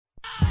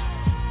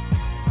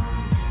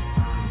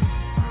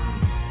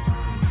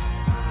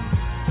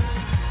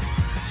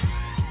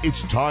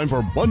It's time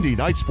for Monday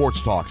Night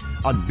Sports Talk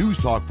on News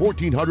Talk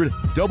 1400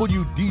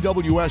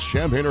 WDWS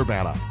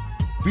Champaign-Urbana.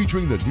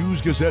 Featuring the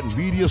News Gazette and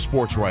Media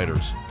sports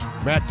writers,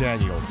 Matt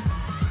Daniels,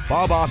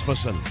 Bob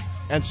Osmussen,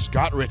 and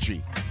Scott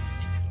Ritchie.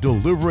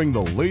 Delivering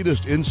the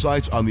latest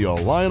insights on the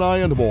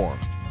Illini and more.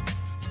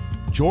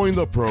 Join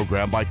the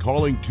program by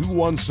calling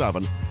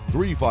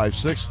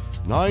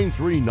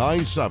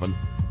 217-356-9397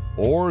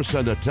 or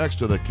send a text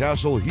to the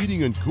Castle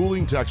Heating and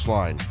Cooling text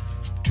line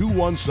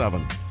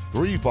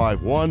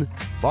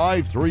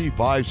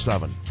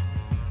 217-351-5357.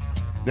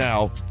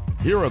 Now,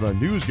 here are the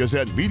News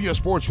Gazette Media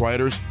sports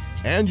writers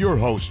and your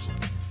host,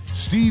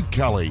 Steve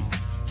Kelly.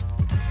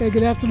 Hey,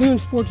 good afternoon,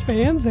 sports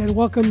fans, and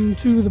welcome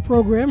to the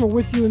program. We're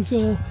with you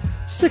until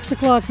 6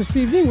 o'clock this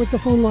evening with the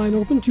phone line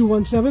open,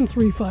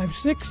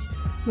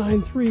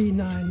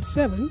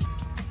 217-356-9397.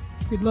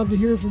 We'd love to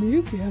hear from you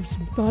if you have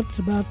some thoughts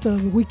about the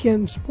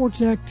weekend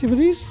sports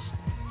activities,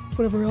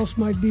 whatever else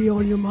might be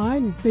on your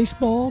mind.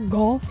 Baseball,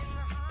 golf,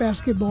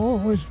 basketball.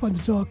 Always fun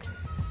to talk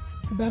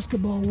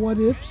basketball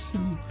what-ifs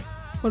and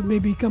what may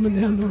be coming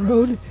down the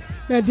road.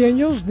 Matt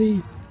Daniels, the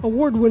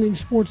award-winning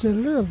sports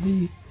editor of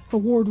the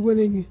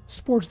award-winning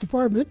sports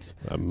department.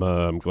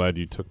 I'm glad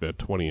you took that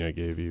 20 I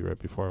gave you right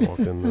before I walked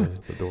in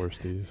the door,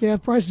 Steve. Yeah,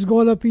 price is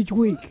going up each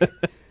week.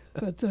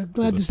 But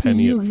glad to see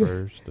you.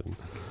 First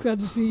glad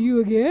to see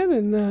you again,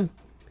 and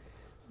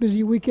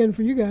busy weekend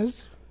for you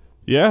guys.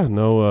 Yeah,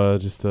 no,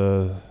 just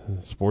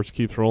sports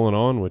keeps rolling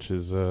on, which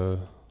is a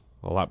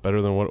lot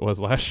better than what it was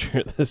last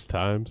year at this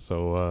time.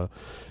 So,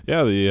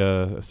 yeah, the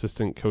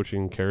assistant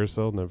coaching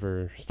carousel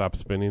never stops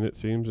spinning, it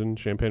seems, in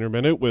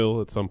Champaign-Urbana. It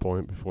will at some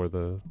point before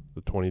the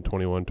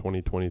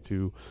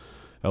 2021-2022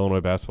 Illinois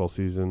basketball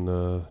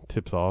season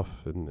tips off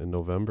in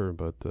November.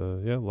 But,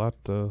 yeah, a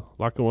lot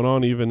going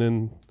on, even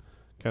in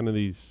kind of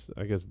these,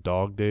 I guess,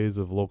 dog days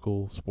of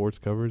local sports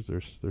coverage.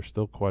 There's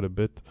still quite a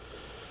bit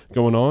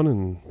going on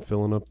and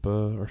filling up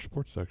our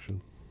sports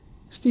section.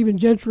 Stephen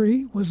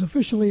Gentry was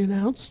officially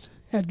announced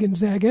at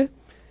Gonzaga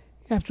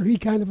after he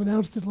kind of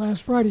announced it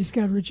last Friday,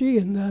 Scott Ritchie,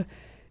 and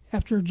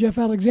after Jeff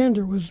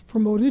Alexander was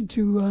promoted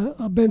to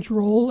a bench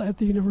role at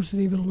the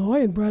University of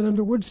Illinois, and Brad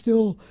Underwood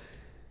still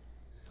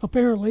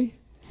apparently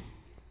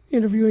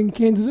interviewing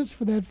candidates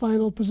for that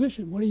final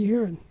position. What are you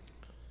hearing?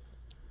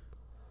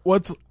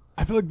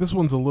 I feel like this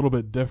one's a little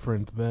bit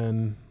different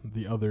than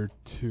the other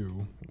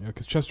two,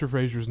 because Chester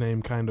Frazier's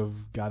name kind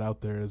of got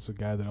out there as a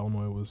guy that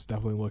Illinois was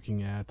definitely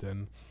looking at,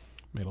 and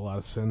made a lot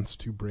of sense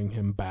to bring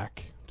him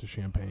back to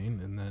Champaign.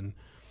 And then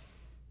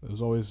there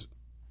was always,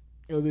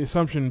 the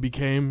assumption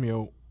became,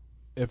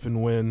 if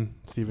and when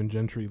Stephen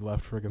Gentry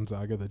left for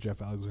Gonzaga, that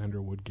Jeff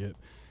Alexander would get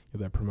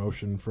that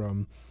promotion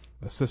from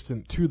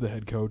assistant to the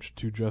head coach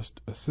to just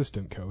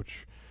assistant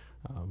coach.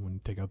 When you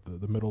take out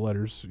the middle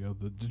letters,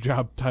 the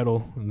job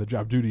title and the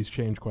job duties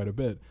change quite a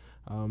bit.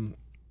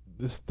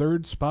 This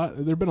third spot,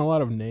 there have been a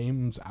lot of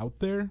names out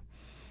there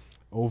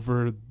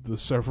over the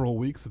several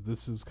weeks that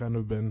this has kind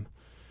of been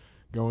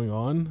going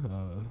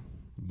on,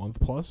 month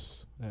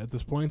plus at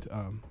this point.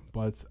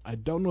 But I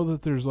don't know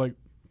that there's at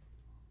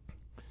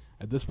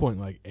this point,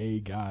 a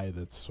guy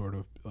that's sort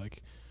of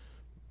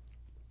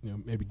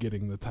maybe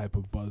getting the type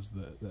of buzz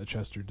that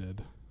Chester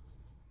did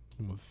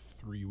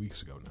 3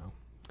 weeks ago now.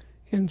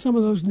 And some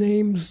of those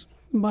names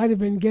might have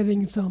been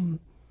getting some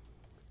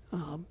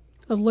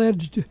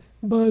alleged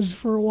buzz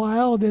for a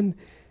while. Then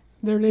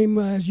their name,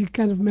 as you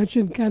kind of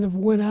mentioned, kind of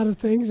went out of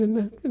things,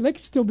 and they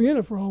could still be in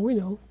it for all we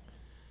know.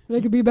 They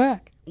could be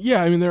back.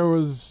 Yeah, I mean, there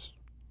was,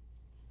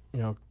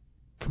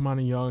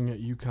 Kamani Young at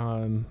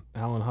UConn,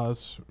 Alan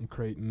Huss from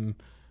Creighton.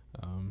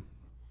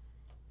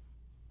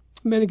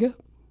 Meniga.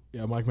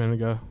 Yeah, Mike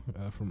Meniga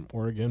from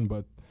Oregon,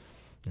 but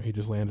he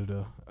just landed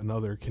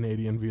another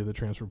Canadian via the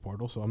transfer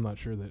portal, so I'm not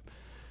sure that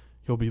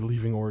he'll be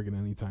leaving Oregon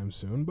anytime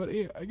soon. But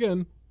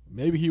again,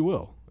 maybe he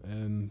will.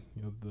 And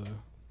the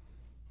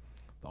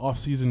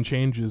off-season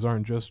changes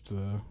aren't just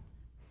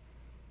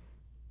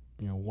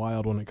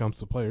wild when it comes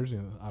to players.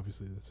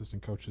 Obviously the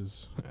assistant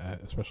coaches,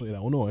 especially at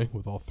Illinois,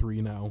 with all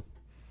three now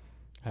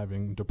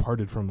having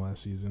departed from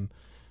last season,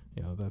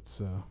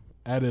 that's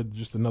added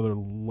just another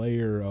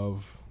layer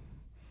of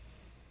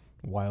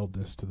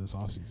wildness to this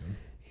offseason.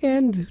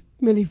 And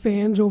many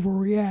fans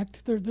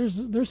overreact.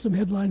 There's some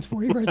headlines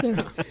for you right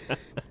there.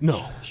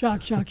 No.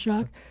 Shock.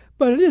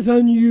 But it is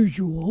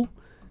unusual,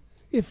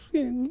 if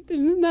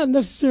not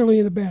necessarily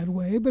in a bad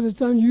way, but it's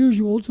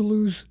unusual to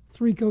lose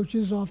three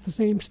coaches off the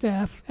same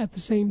staff at the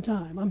same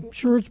time. I'm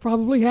sure it's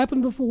probably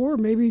happened before.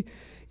 Maybe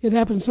it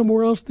happened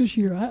somewhere else this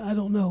year. I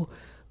don't know.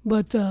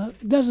 But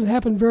it doesn't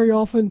happen very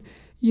often,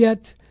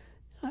 yet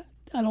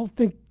I don't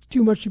think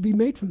too much should be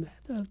made from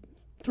that.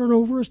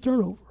 Turnover is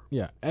turnover.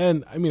 Yeah,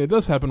 and I mean, it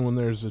does happen when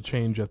there's a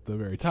change at the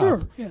very top.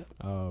 Sure, yeah.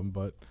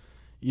 But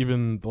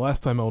even the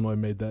last time Illinois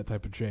made that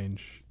type of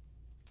change,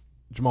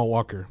 Jamal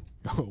Walker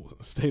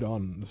stayed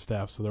on the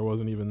staff, so there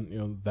wasn't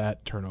even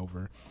that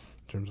turnover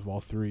in terms of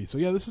all three. So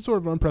yeah, this is sort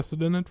of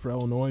unprecedented for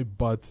Illinois.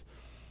 But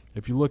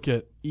if you look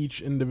at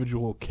each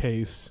individual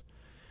case,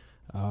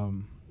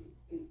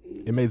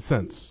 it made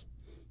sense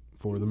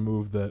for the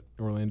move that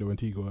Orlando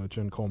Antigua,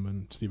 Jen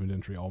Coleman, Stephen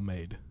Dintry all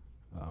made.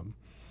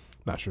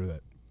 Not sure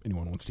that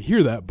anyone wants to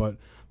hear that, but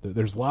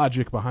there's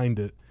logic behind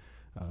it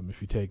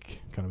if you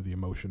take kind of the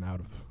emotion out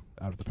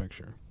of the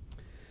picture.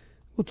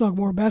 We'll talk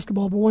more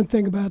basketball, but one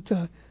thing about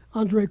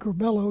Andre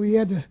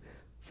Curbelo,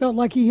 felt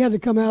like he had to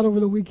come out over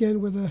the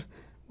weekend with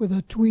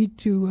a tweet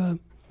to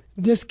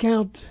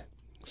discount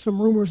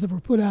some rumors that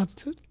were put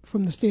out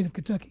from the state of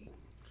Kentucky.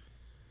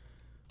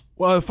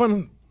 Well, the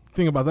fun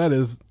thing about that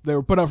is they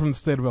were put out from the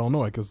state of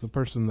Illinois because the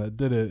person that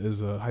did it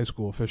is a high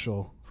school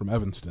official from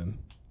Evanston.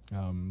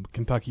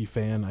 Kentucky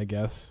fan, I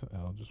guess.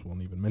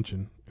 Won't even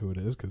mention who it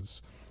is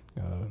because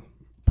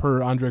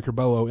per Andre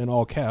Curbelo, in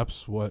all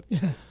caps, what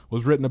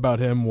was written about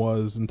him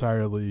was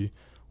entirely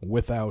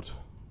without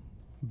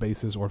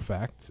basis or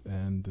fact,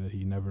 and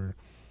he never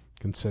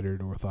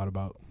considered or thought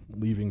about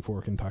leaving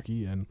for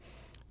Kentucky, and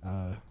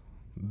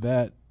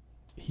that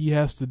he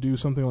has to do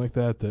something like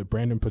that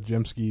Brandon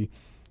Podziemski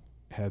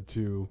had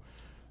to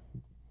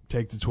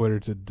take to Twitter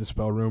to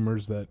dispel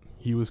rumors that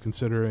he was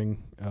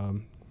considering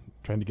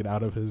trying to get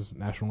out of his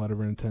national letter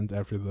of intent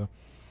after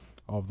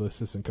all of the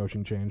assistant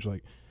coaching change.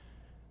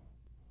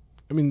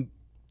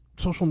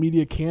 Social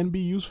media can be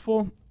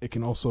useful. It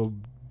can also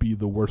be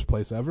the worst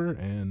place ever,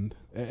 and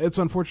it's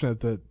unfortunate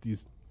that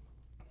these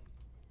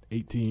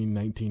 18,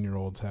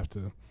 19-year-olds have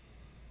to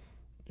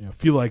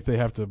feel like they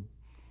have to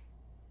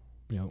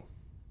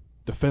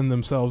defend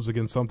themselves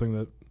against something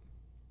that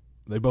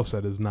they both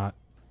said is not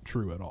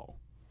true at all.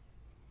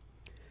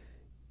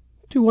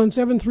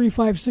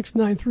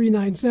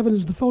 217-356-9397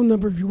 is the phone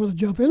number if you want to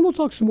jump in. We'll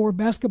talk some more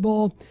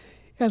basketball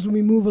as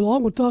we move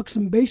along. We'll talk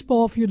some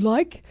baseball if you'd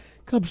like.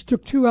 Cubs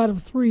took 2 out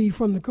of 3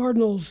 from the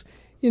Cardinals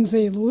in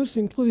St. Louis,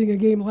 including a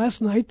game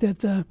last night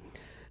that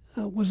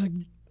was a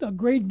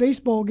great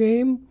baseball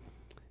game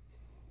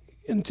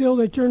until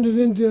they turned it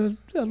into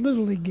a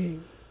Little League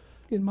game,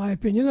 in my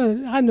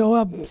opinion. I know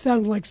I'm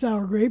sounding like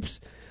sour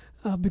grapes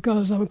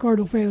because I'm a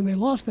Cardinal fan and they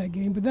lost that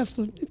game, but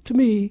to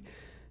me,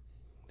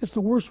 that's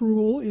the worst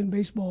rule in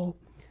baseball,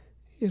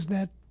 is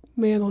that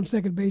man on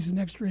second base in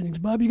extra innings.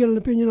 Bob, you got an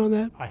opinion on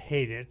that? I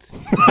hate it.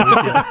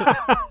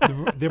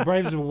 The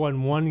Braves have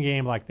won one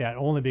game like that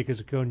only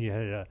because Acuna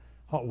had a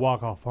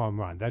walk-off home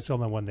run. That's the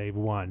only one they've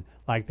won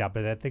like that,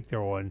 but I think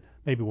they're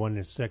maybe 1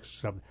 in 6 or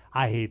something.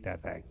 I hate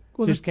that thing.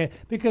 Well,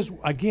 because,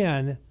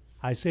 again,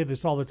 I say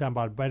this all the time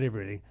about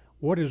everything.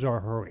 What is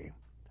our hurry?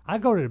 I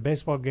go to a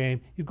baseball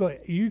game. You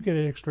get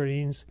extra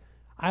innings.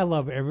 I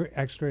love every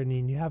extra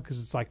inning you have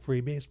because it's like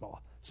free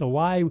baseball. So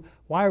why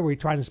are we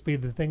trying to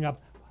speed the thing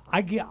up?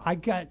 I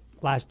got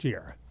last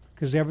year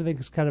because everything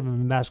is kind of a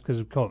mess because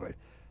of COVID.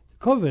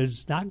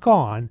 COVID's not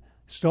gone,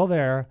 still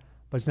there,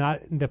 but it's not.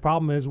 The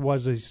problem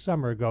was a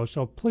summer ago.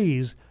 So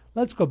please,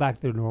 let's go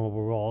back to the normal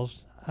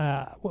rules.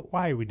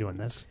 Why are we doing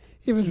this?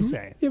 It's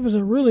insane. It was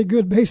a really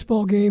good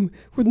baseball game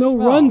with no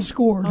runs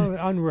scored.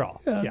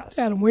 Unreal. Yes.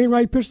 Adam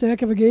Wainwright pitched a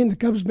heck of a game. The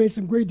Cubs made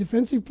some great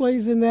defensive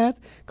plays in that.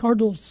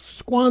 Cardinals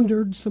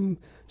squandered some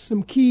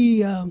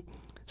key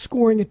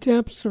scoring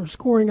attempts or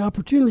scoring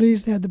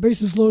opportunities. They had the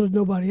bases loaded,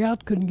 nobody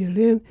out, couldn't get it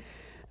in.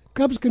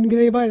 Cubs couldn't get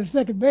anybody to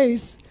second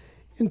base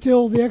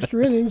until the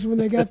extra innings when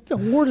they got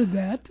awarded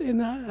that.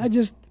 And I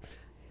just,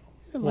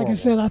 like I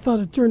said, I thought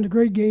it turned a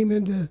great game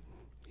into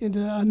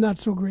a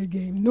not-so-great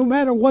game, no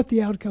matter what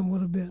the outcome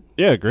would have been.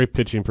 Yeah, great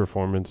pitching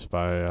performance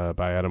by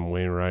Adam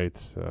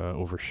Wainwright,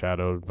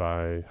 overshadowed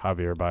by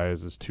Javier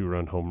Baez's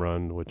 2-run home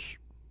run, which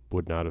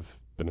would not have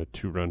been a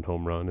 2-run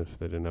home run if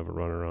they didn't have a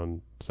runner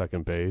on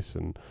second base.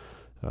 And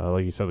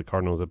like you said, the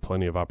Cardinals had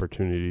plenty of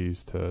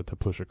opportunities to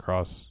push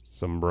across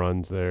some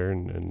runs there,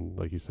 and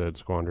like you said,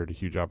 squandered a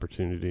huge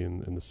opportunity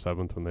in the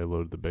 7th when they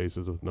loaded the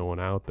bases with no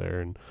one out there.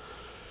 And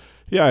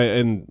yeah,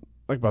 and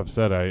like Bob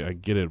said, I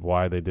get it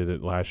why they did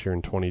it last year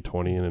in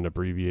 2020 in an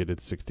abbreviated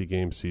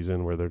 60-game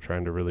season where they're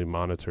trying to really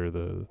monitor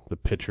the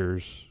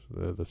pitchers,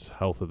 the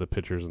health of the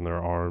pitchers in their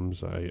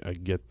arms. I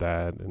get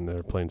that, and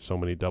they're playing so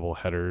many double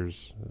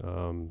headers.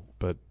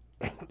 But,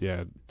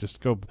 yeah,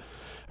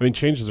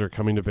 changes are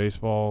coming to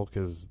baseball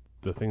because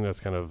the thing that's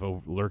kind of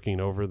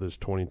lurking over this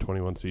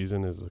 2021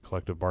 season is the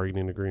collective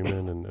bargaining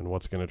agreement and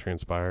what's going to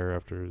transpire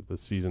after the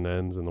season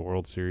ends and the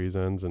World Series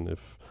ends, and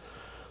if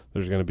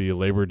there's going to be a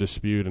labor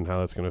dispute and how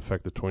that's going to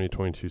affect the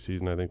 2022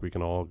 season. I think we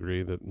can all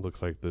agree that it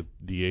looks like the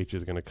DH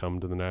is going to come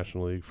to the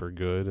National League for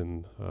good,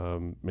 and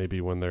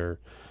maybe when they're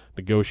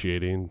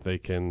negotiating, they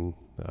can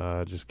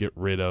just get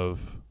rid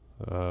of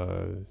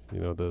the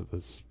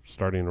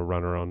starting a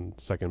runner on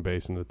second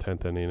base in the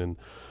 10th inning. And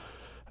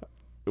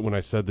when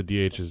I said the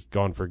DH is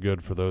gone for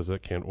good, for those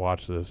that can't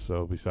watch this,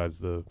 so besides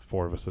the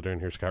 4 of us that are in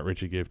here, Scott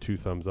Ritchie gave 2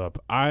 thumbs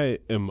up. I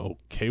am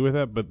okay with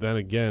that, but then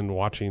again,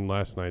 watching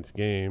last night's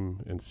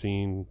game and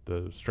seeing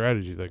the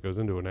strategy that goes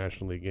into a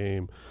National League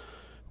game,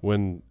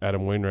 when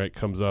Adam Wainwright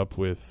comes up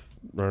with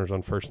runners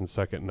on first and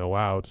second, no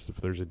outs, if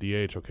there's a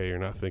DH, okay, you're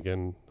not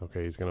thinking,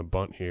 okay, he's going to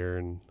bunt here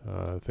and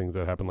things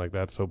that happen like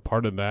that. So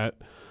part of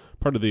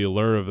the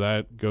allure of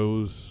that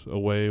goes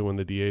away when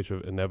the DH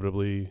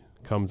inevitably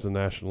comes to the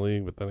National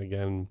League, but then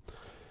again,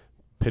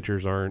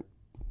 pitchers aren't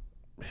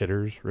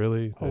hitters,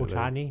 really.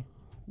 Ohtani.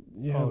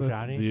 Yeah,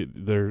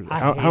 Ohtani.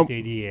 how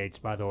hate the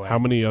DH, by the way. how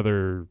many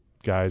other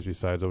guys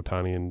besides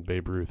Ohtani and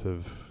Babe Ruth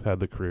have had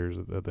the careers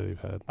that they've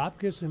had? Bob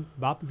Gibson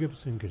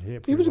could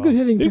hit. He was a pretty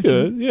good hitting He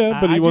pitcher. could, yeah,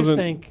 but I he just wasn't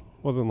think,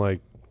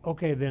 like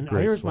okay, then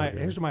great here's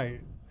slugger. my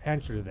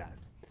answer to that.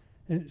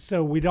 And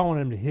so we don't want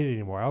him to hit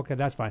anymore. Okay,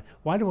 that's fine.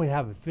 Why don't we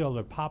have a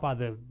fielder pop out of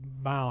the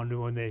mound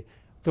when they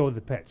throw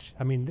the pitch?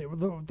 I mean,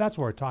 that's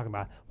what we're talking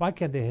about. Why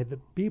can't they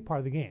be part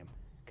of the game?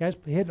 Guys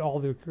hit all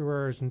their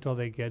careers until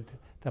they get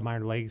to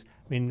minor leagues.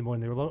 I mean, when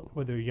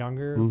they're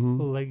younger,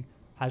 little league,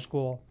 high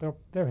school,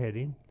 they're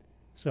hitting.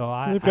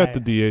 So they've got the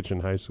DH in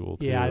high school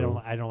too. Yeah,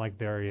 I don't like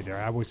there either.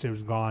 I wish it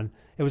was gone.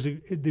 It was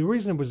the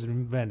reason it was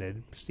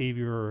invented. Steve,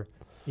 you're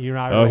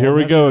not. Oh, here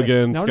we go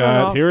again, no,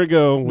 Scott. No. Here we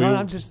go.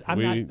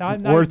 I'm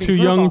not We're being too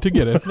young critical. to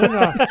get it.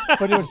 No,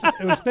 but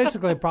it was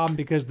basically a problem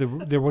because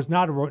there was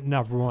not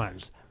enough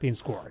runs being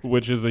scored.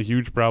 Which is a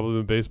huge problem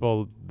in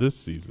baseball this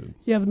season.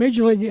 Yeah, the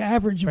Major League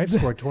average. Brave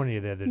scored 20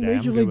 the other day.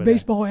 Major I'm League good with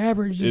Baseball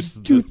average is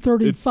It's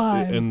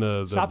 235. And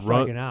the Stop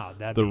run, striking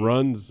out. the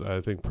runs,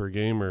 I think, per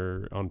game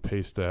are on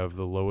pace to have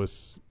the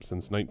lowest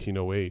since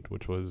 1908,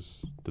 which was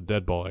the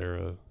dead ball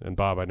era. And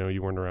Bob, I know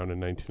you weren't around in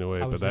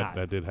 1908, I but was not.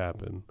 that did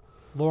happen.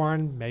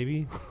 Lauren,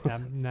 maybe.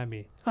 Not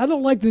me. I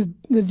don't like the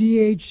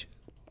DH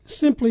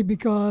simply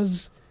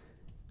because,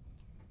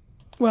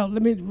 well,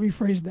 let me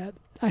rephrase that.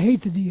 I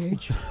hate the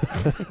DH,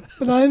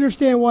 but I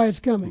understand why it's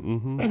coming.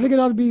 Mm-hmm. I think it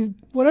ought to be,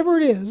 whatever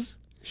it is,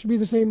 should be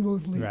the same in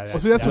both leagues. Right, Well,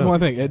 see, that's the one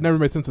thing. It never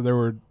made sense that there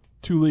were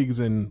two leagues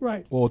in,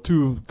 Right. well,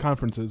 two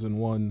conferences in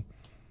one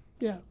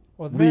Yeah.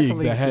 Well, the American league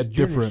League that is a had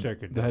junior different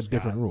circuit, that had Scott.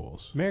 different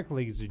rules. American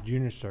League is a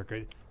junior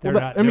circuit. Well, They're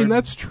that- not, I mean, they're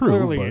that's true,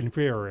 Clearly but-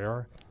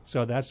 inferior,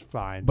 so that's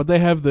fine. But they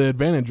have the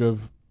advantage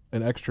of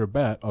an extra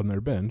bat on their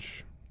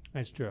bench.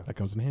 That's true. That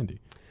comes in handy.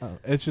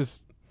 It's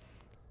just,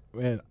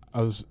 man,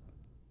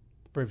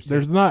 Brave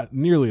there's not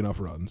nearly enough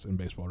runs in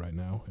baseball right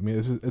now. I mean,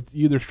 it's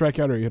you either strike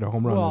out or you hit a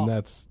home run, Well, and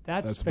that's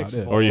that's about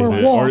it. fixable. Or you Or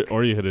hit, walk.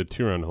 or you hit a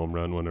 2-run home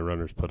run when a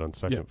runner's put on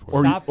second Yeah. for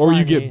Or it. Stop you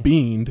trying get to-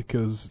 beaned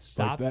because like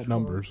Stop that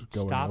number's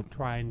going Stop up.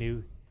 trying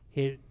to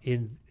hit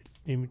in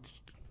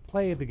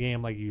play the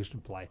game like you used to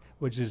play,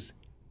 which is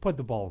put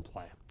the ball in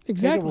play.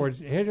 Exactly.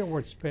 Hit it where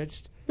it's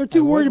pitched. They're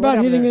too And worried about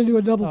whatever hitting they're- into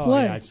a double oh,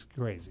 play. Yeah, it's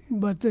crazy.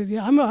 But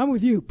yeah, I'm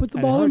with you. Put the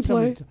And I ball heard in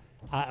play. somebody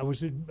I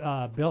was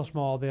Bill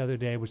Small the other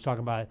day was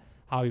talking about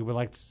how he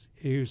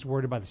was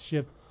worried about the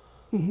shift.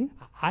 Mm-hmm.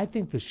 I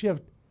think the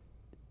shift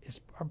is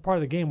part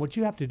of the game. What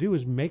you have to do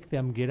is make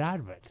them get out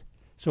of it.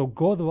 So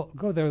go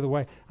the other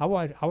way. I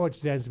watch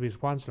Dansby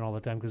Swanson all the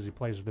time because he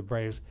plays with the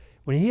Braves.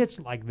 When he hits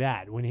like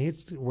that, when he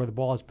hits where the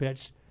ball is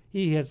pitched,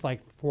 he hits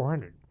like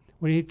 400.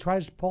 When he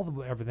tries to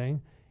pull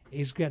everything,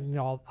 he's getting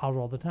out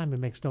all the time. It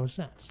makes no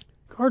sense.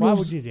 Why Cardinals,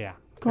 would you? Yeah.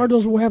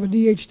 Cardinals will have a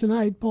DH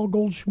tonight. Paul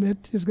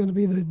Goldschmidt is going to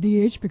be the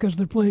DH because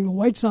they're playing the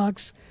White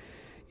Sox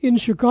in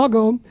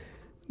Chicago.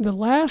 The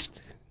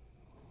last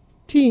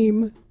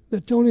team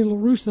that Tony La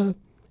Russa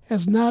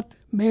has not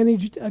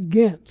managed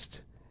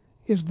against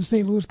is the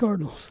St. Louis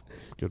Cardinals.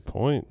 That's a good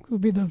point. It will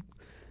be the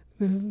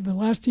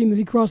last team that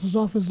he crosses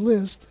off his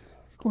list.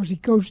 Of course, he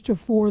coached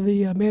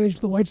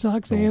managed the White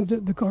Sox and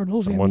the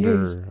Cardinals I and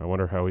the A's.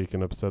 wonder how he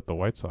can upset the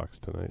White Sox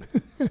tonight.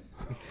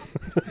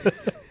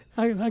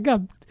 I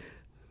got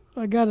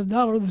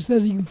 $1 that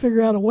says he can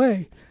figure out a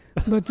way.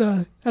 But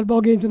that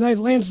ball game tonight,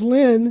 Lance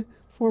Lynn,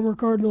 former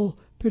Cardinal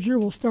pitcher,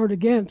 will start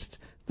against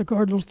the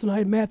Cardinals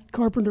tonight. Matt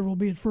Carpenter will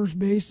be at first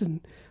base,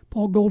 and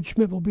Paul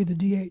Goldschmidt will be the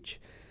DH.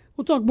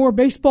 We'll talk more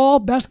baseball,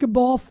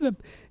 basketball.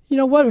 You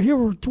know what? Here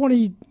we're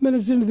 20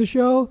 minutes into the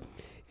show,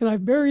 and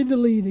I've buried the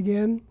lead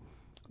again.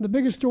 The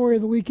biggest story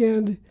of the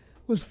weekend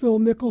was Phil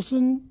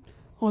Mickelson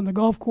on the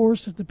golf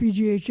course at the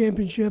PGA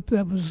Championship.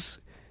 That was,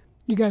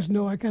 you guys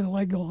know I kind of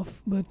like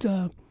golf, but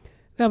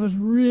that was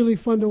really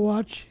fun to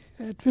watch.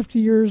 At 50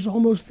 years,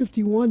 almost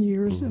 51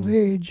 years of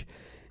age,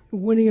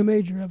 winning a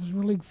major. That was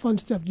really fun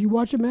stuff. Did you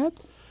watch it, Matt?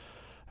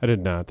 I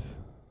did not.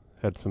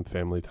 Had some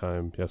family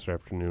time yesterday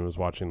afternoon. Was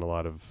watching a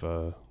lot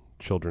of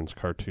children's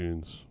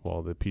cartoons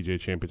while the PGA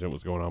Championship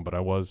was going on, but I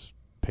was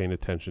paying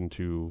attention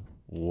to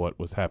what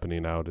was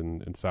happening out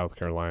in South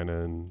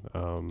Carolina,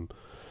 and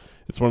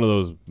it's one of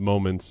those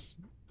moments.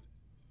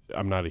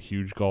 I'm not a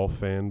huge golf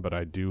fan, but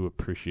I do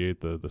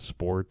appreciate the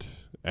sport.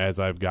 As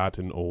I've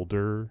gotten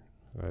older,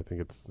 I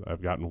think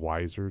I've gotten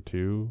wiser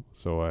too,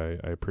 so I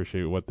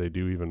appreciate what they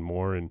do even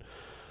more. And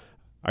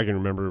I can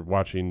remember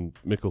watching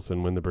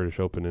Mickelson win the British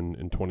Open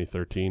in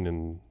 2013,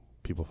 and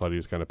people thought he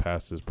was kind of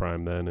past his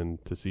prime then,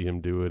 and to see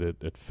him do it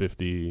at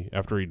 50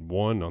 after he'd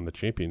won on the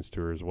Champions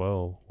Tour as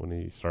well when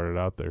he started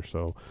out there.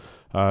 So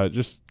it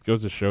just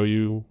goes to show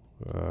you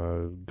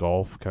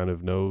golf kind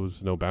of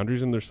knows no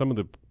boundaries, and there's some of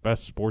the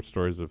best sports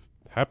stories that have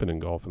happened in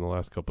golf in the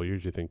last couple of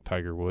years. You think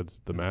Tiger Woods,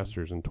 the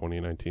Masters in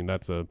 2019,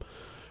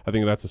 I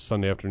think that's a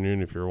Sunday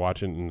afternoon if you're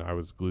watching, and I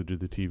was glued to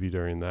the TV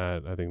during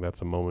that. I think that's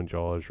a moment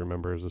you'll always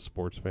remember as a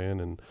sports fan.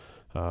 And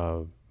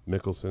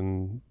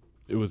Mickelson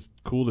it was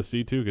cool to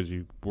see too, because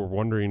you were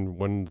wondering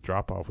when the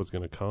drop off was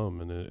going to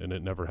come, and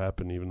it never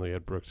happened. Even though you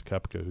had Brooks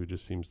Koepka, who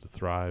just seems to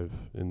thrive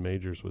in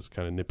majors, was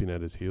kind of nipping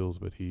at his heels,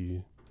 but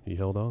he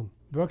held on.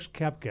 Brooks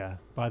Koepka,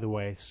 by the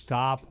way,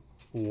 stop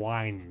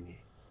whining.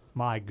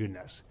 My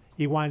goodness.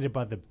 He whined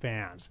about the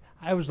fans.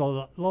 I was a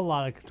little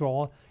out of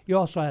control. You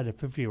also had a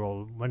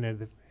 50-year-old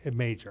winning a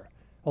major,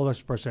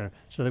 oldest person.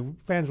 So the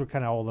fans were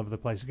kind of all over the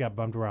place. He got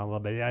bumped around a little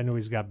bit. I know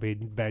he's got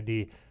bad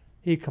D.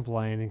 He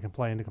complained and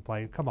complained and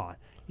complained. Come on.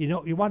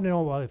 You want to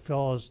know why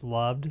Phil is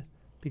loved?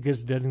 Because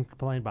he didn't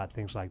complain about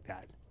things like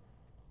that.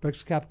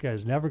 Brooks Koepka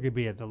is never going to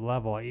be at the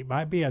level. He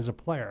might be as a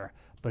player,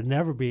 but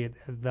never be at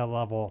the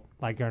level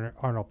like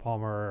Arnold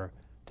Palmer or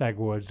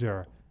Tiger Woods.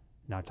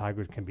 Now, Tiger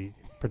Woods can be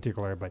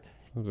particular, but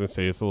I was going to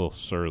say it's a little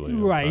surly.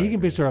 Right, he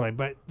can be surly,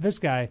 but this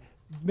guy,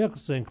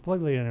 Mickelson,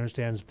 completely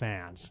understands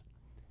fans.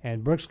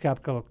 And Brooks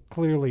Koepka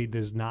clearly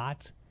does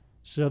not.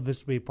 So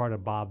this will be part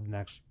of Bob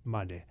next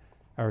Monday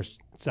or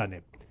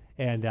Sunday.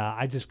 And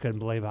I just couldn't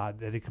believe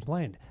that he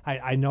complained.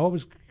 I know it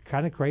was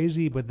kind of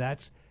crazy,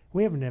 but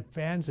we haven't had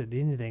fans at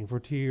anything for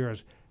 2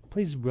 years.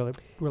 Please really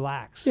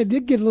relax. It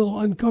did get a little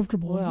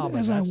uncomfortable Well,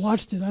 as I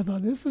watched it. I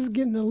thought, this is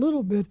getting a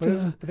little bit...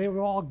 But they were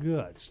all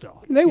good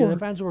still. They were. The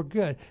fans were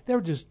good. They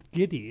were just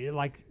giddy.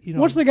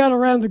 Once they got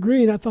around the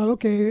green, I thought,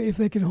 okay, if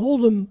they can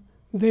hold them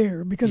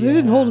there, because they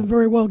didn't hold them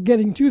very well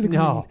getting to the green.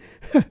 No,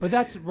 but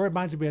that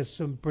reminds me of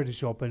some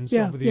British Opens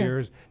over the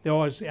years. They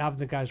always have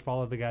the guys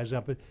follow the guys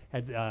up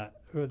at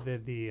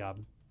the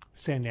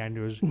St.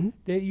 Andrews.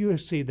 Mm-hmm. You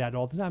see that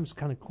all the time. It's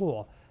kind of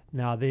cool.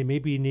 Now, they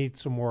maybe need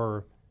some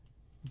more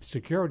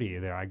security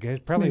there, I guess.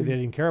 Probably they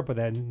didn't care, but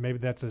then maybe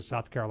that's a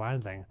South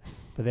Carolina thing.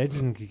 But they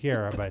didn't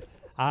care. But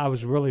I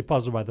was really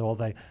puzzled by the whole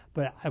thing.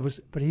 But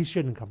he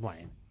shouldn't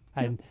complain.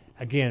 And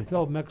again,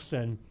 Phil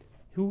Mickelson,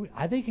 who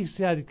I think he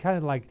said kind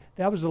of like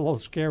that was a little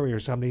scary or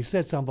something. He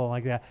said something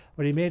like that,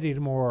 but he made it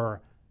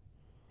more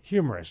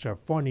humorous or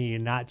funny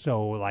and not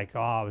so like,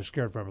 oh, I was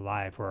scared for my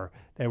life, or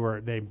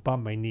they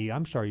bumped my knee.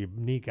 I'm sorry, your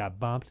knee got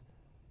bumped.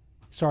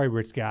 Sorry,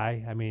 rich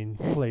guy. I mean,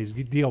 please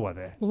deal with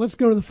it. Well, let's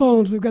go to the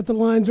phones. We've got the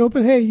lines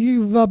open. Hey,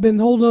 you've been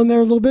holding on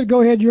there a little bit.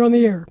 Go ahead. You're on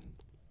the air.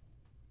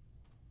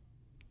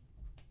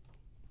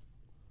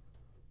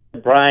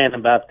 Brian,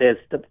 about this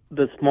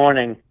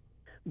morning,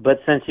 but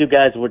since you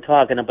guys were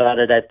talking about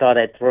it, I thought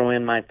I'd throw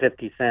in my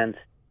 50 cents,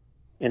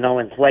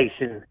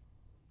 inflation.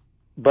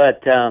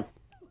 But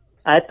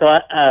I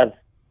thought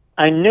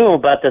I knew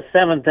about the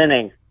seventh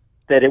inning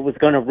that it was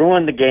going to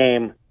ruin the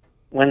game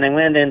when they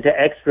went into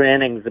extra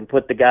innings and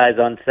put the guys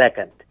on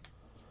second.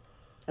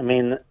 I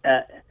mean,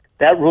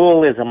 that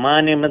rule is a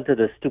monument to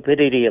the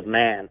stupidity of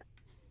man.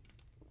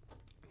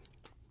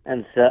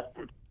 And so,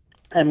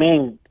 I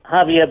mean,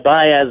 Javier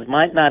Baez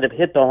might not have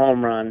hit the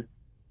home run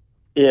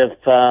if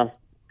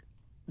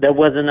there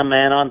wasn't a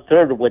man on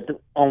third with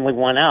only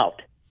one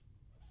out.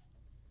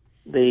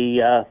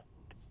 The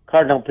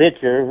Cardinal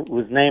pitcher,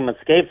 whose name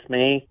escapes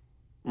me,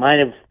 might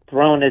have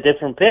thrown a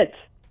different pitch.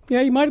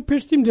 Yeah, you might have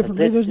pitched him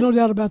differently. There's no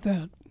doubt about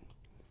that.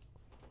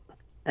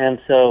 And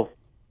so,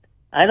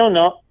 I don't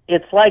know.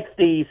 It's like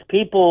these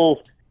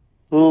people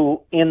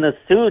who, in the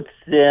suits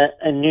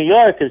in New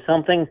York or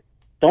something,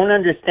 don't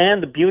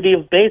understand the beauty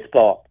of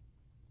baseball.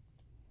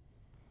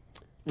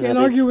 Can't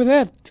argue with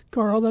that,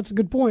 Carl. That's a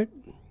good point.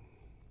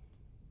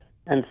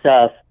 And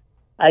so,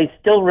 I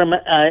still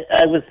remember.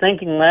 I was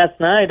thinking last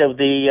night of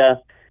the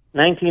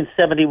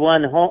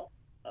 1971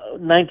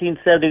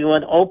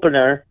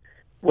 opener,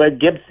 where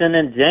Gibson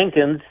and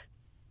Jenkins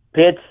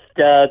pitched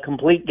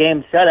complete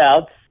game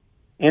shutouts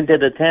into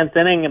the 10th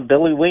inning, and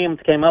Billy Williams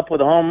came up with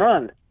a home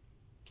run.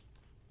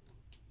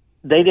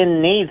 They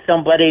didn't need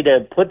somebody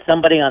to put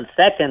somebody on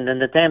second in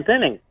the 10th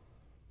inning.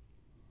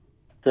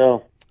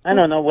 So I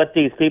don't know what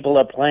these people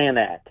are playing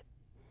at.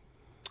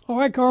 All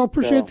right, Carl,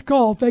 appreciate the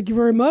call. Thank you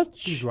very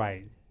much. He's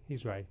right.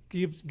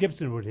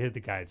 Gibson would hit the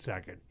guy at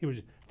second. He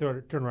would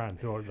turn around and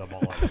throw the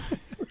ball up.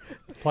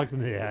 Plugged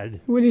in the head.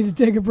 We need to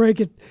take a break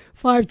at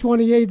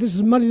 5:28. This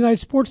is Monday Night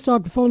Sports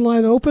Talk. The phone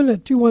line open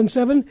at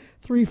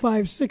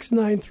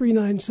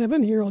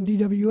 217-356-9397 here on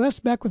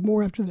DWS. Back with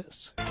more after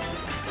this.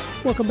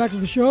 Welcome back to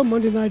the show,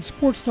 Monday Night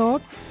Sports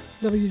Talk,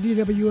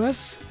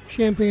 WDWS,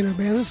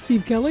 Champaign-Urbana.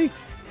 Steve Kelly,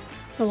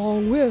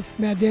 along with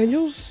Matt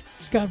Daniels,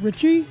 Scott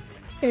Ritchie,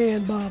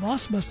 and Bob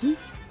Osmussen.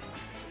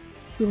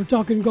 We were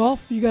talking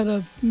golf. You got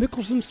a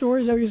Mickelson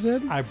story, is that what you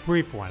said? A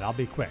brief one. I'll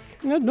be quick.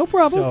 No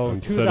problem. So I'm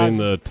setting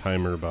the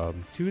timer, Bob.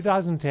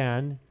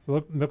 2010,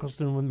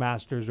 Mickelson with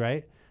Masters,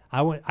 right?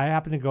 I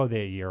happened to go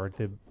that year at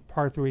the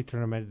par 3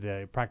 tournament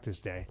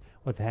practice day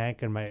with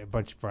Hank and a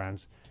bunch of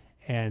friends.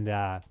 And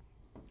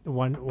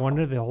one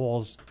of the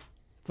holes,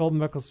 Phil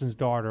Mickelson's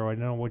daughter, I don't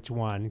know which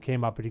one,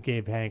 came up and he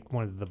gave Hank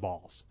one of the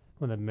balls,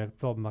 one of the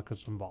Phil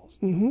Mickelson balls.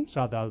 Mm-hmm.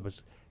 So that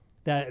was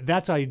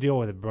that's how you deal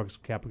with it, Brooks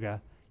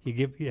Koepka.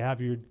 You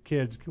have your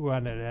kids go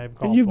on and have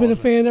golf. And you've been a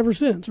balls. fan ever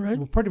since, right?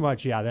 Well, pretty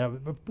much, yeah.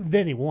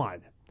 Then he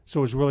won,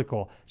 so it was really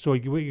cool. So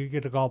you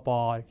get a golf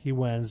ball, he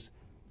wins.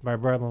 My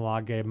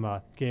brother-in-law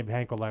gave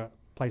Hank a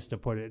place to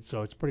put it,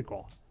 so it's pretty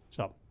cool.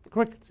 So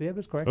quick, see, it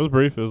was quick. It was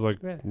brief. It was like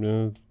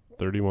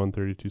 31,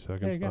 32 There you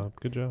seconds, go. Bob.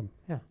 Good job.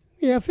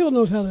 Yeah, Phil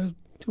knows how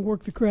to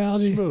work the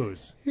crowd. Smooth.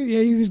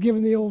 He was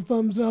giving the old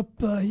thumbs up.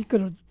 He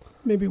could have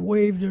maybe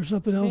waved or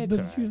something else, It's but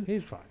all right.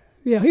 He's fine.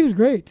 yeah, he was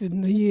great,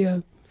 and he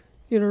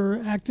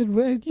interacted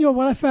with.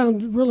 What I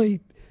found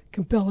really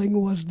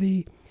compelling was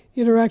the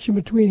interaction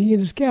between he and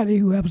his caddy,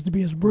 who happens to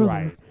be his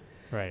brother.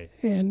 Right.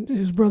 And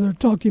his brother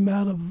talked him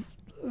out of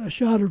a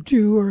shot or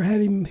two, or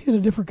had him hit a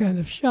different kind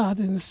of shot,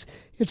 and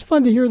it's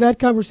fun to hear that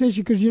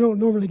conversation because you don't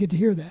normally get to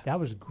hear that. That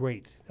was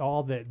great.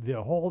 All the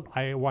whole.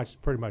 I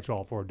watched pretty much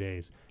all 4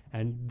 days,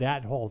 and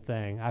that whole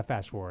thing. I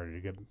fast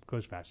forwarded. It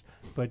goes fast,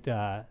 but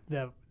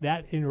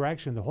that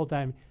interaction the whole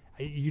time.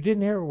 You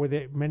didn't hear it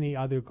with many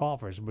other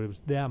golfers, but it was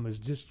them. It was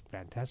just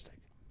fantastic.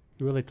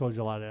 He really told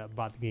you a lot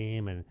about the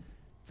game, and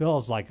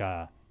Phil's like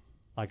a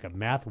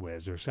math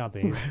whiz or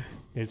something.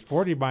 It's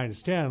 40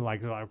 minus 10.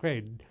 Like,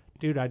 okay,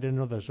 dude, I didn't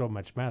know there's so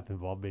much math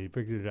involved, but he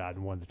figured it out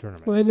and won the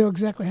tournament. Well, they know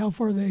exactly how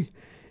far they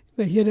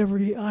hit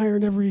every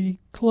iron, every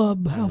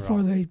club, how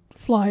far they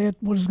fly it,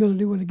 what it's going to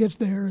do when it gets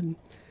there, and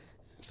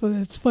so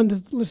it's fun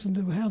to listen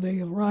to how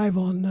they arrive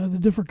on the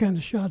different kind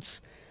of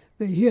shots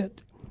they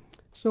hit.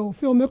 So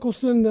Phil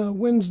Mickelson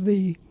wins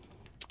the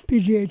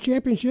PGA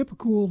Championship, a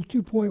cool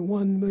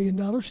 $2.1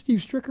 million. Steve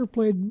Stricker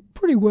played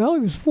pretty well. He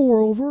was 4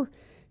 over,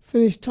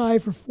 finished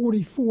tied for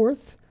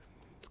 44th,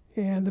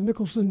 and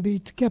Mickelson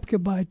beat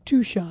Koepka by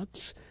 2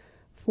 shots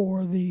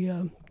for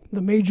the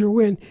major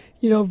win.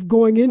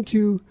 Going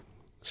into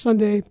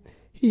Sunday,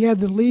 he had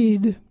the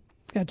lead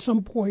at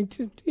some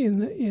point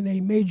in a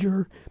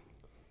major.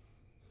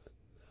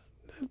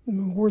 Let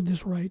me word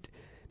this right.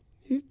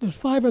 There's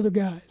 5 other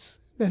guys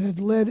that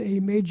had led a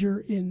major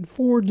in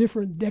 4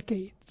 different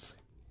decades.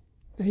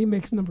 Now he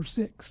makes number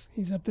 6.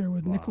 He's up there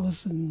with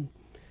Nicklaus and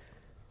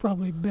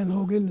probably Ben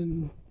Hogan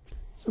and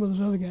some of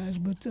those other guys.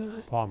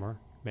 But Palmer,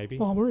 maybe.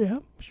 Palmer, yeah,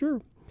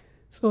 sure.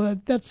 So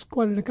that's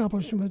quite an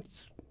accomplishment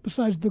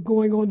besides the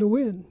going on to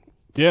win.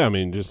 Yeah, I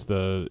mean, just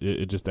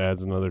it just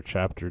adds another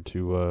chapter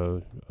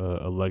to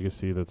a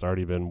legacy that's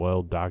already been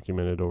well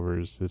documented over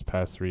his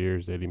past 3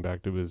 years, dating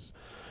back to his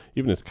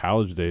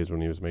college days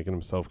when he was making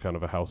himself kind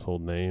of a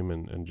household name,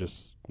 and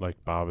just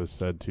like Bob has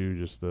said too,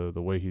 just the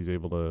way he's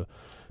able to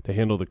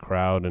handle the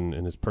crowd and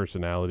his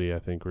personality, I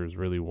think, has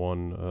really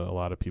won a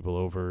lot of people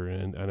over.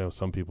 And I know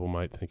some people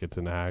might think it's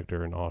an act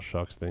or an all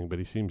shucks thing, but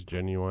he seems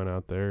genuine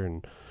out there.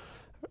 And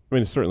I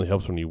mean, it certainly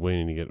helps when you win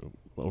and you get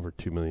over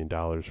 $2 million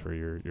for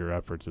your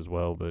efforts as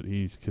well. But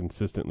he's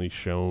consistently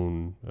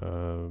shown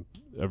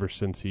ever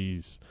since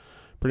he's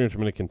pretty much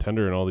been a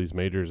contender in all these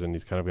majors, and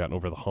he's kind of gotten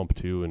over the hump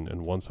too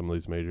and won some of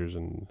these majors.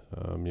 And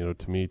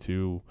to me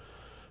too,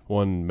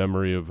 one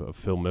memory of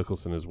Phil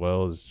Mickelson as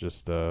well is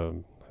just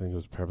I think it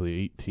was probably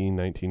 18,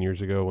 19 years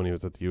ago when he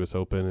was at the U.S.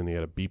 Open and he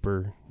had a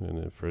beeper.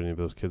 And for any of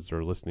those kids that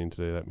are listening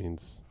today, that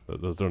means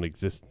those don't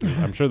exist.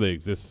 I'm sure they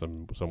exist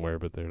somewhere,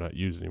 but they're not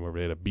used anymore. But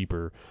he had a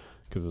beeper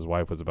because his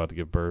wife was about to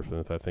give birth, and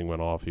if that thing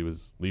went off, he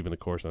was leaving the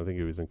course, and I think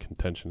he was in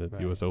contention at the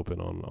U.S. Open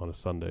on a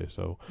Sunday.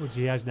 So, which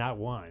he has not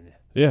won.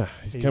 Yeah,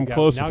 he's come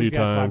close a few he's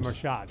got times. 5 more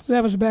shots.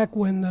 That was back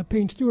when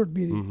Payne Stewart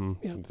beat him.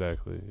 Mm-hmm. Yeah.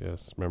 Exactly.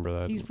 Yes,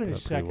 remember that. He's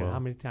finished second. Well. How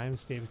many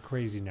times? Dave?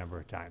 Crazy number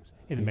of times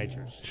in the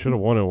majors. Should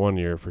have won it one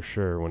year for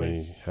sure when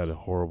he had a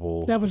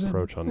horrible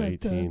approach on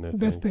 18. I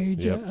Beth think.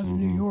 Page Yep. out of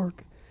New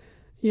York.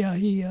 Yeah,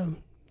 he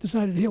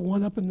decided to hit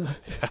one up in the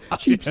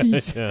cheap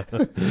seats.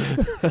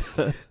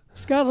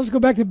 Scott, let's go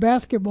back to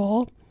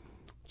basketball.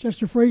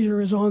 Chester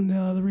Frazier is on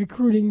the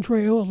recruiting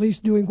trail, at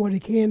least doing what he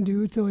can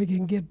do till he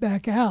can get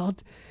back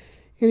out.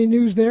 Any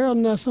news there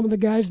on some of the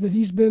guys that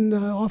he's been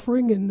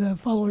offering and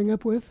following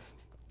up with?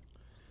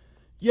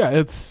 Yeah,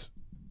 it's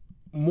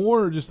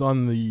more just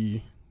on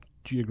the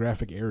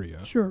geographic area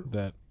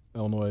that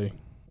Illinois,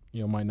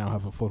 might now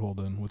have a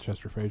foothold in with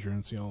Chester Frazier,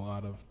 and a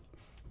lot of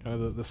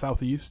the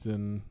southeast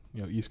and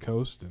East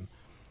Coast, and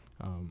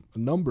a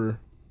number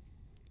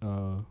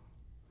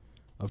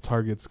of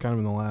targets kind of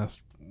in the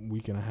last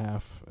week and a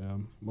half,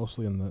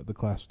 mostly in the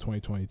class of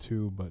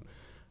 2022, but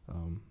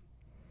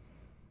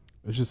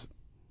it's just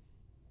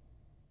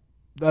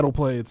that'll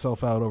play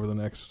itself out over the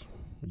next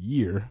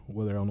year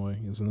whether Illinois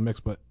is in the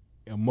mix. But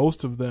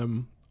most of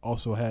them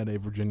also had a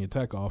Virginia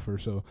Tech offer,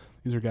 so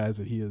these are guys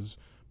that he has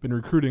been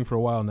recruiting for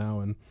a while now,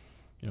 and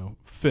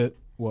fit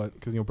what,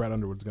 because Brad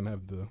Underwood's going to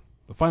have the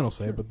final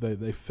say, but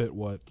they fit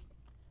what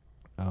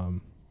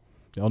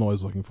Illinois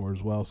is looking for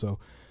as well. So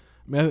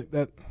I mean, I think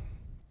that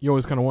you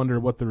always kind of wonder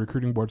what the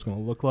recruiting board's going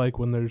to look like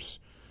when there's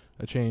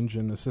a change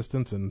in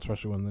assistants, and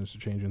especially when there's a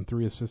change in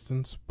 3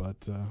 assistants.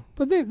 But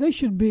they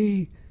should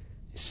be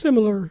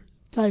similar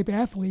type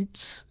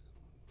athletes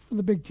for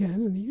the Big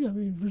Ten.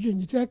 And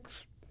Virginia Tech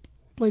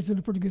plays in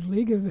a pretty good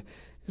league.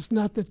 It's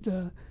not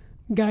that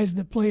guys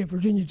that play at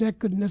Virginia Tech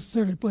couldn't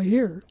necessarily play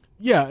here.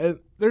 Yeah,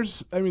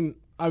 there's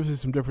obviously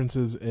some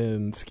differences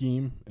in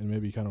scheme and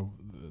maybe kind of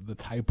the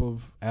type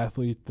of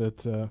athlete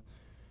that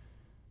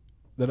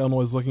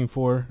Illinois is looking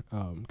for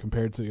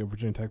compared to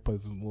Virginia Tech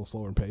plays a little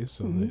slower in pace,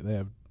 so they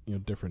have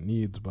different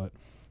needs. But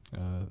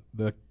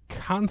the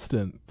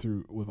constant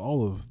with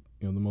all of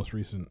the most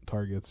recent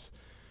targets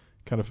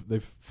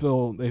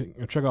they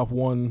check off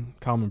one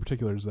column in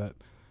particular is that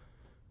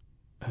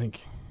I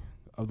think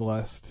of the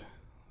last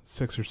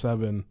 6 or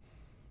 7,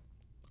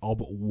 all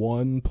but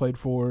one played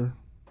for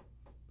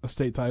a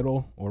state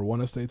title or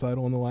won a state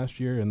title in the last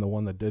year, and the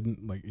one that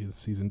didn't, like, his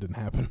season didn't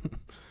happen.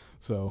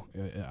 So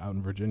out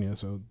in Virginia,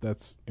 so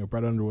that's,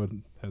 Brett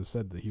Underwood has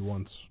said that he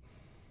wants,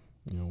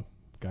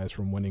 guys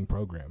from winning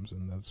programs,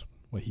 and that's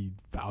what he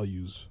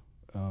values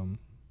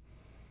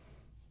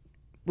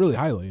really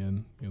highly,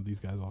 and these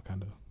guys all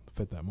kind of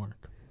fit that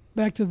mark.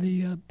 Back to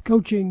the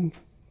coaching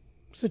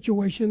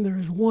situation, there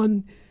is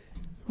one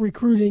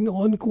recruiting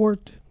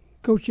on-court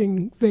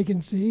coaching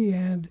vacancy,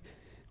 and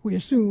we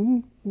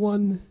assume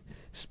one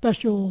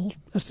special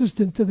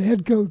assistant to the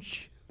head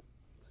coach.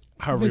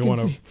 However you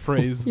want to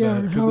phrase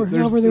yeah, that.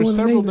 There's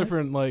several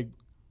different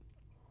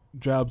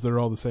jobs that are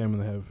all the same,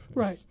 and they have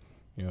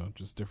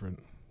just different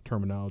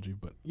terminology.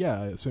 But yeah,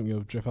 I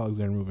assume Jeff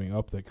Alexander moving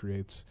up, that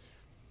creates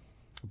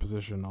a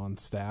position on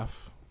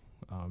staff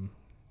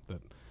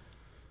that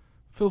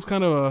fills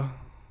kind of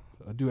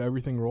a do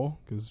everything role,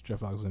 because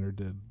Jeff Alexander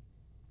did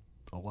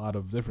a lot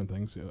of different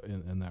things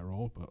in that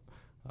role. But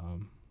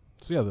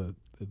the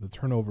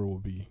turnover will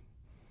be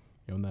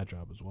in that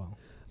job as well.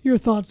 Your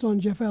thoughts on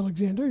Jeff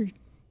Alexander?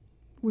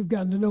 We've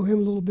gotten to know him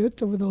a little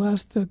bit over the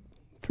last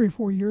 3 or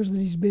 4 years that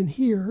he's been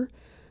here,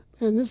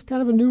 and this is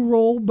kind of a new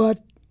role,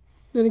 but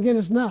then again,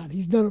 it's not.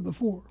 He's done it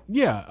before.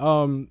 Yeah,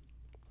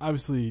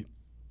 obviously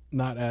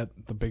not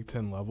at the Big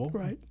Ten level,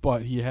 right?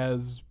 But he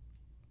has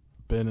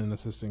been an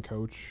assistant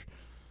coach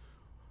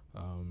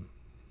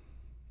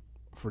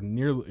for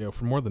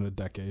more than a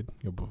decade.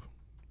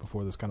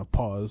 Before this kind of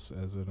pause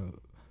as an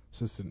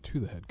assistant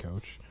to the head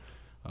coach,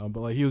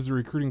 but he was the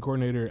recruiting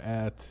coordinator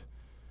at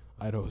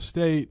Idaho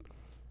State.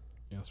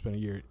 Spent a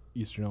year at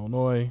Eastern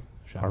Illinois,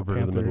 Harvard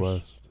of the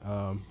Midwest.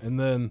 And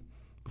then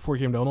before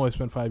he came to Illinois,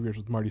 spent 5 years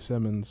with Marty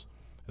Simmons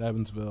at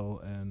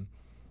Evansville and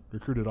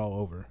recruited all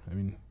over. I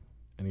mean,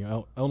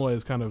 Illinois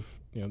has kind of,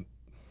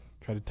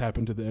 tried to tap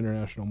into the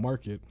international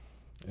market,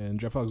 and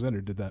Jeff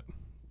Alexander did that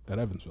at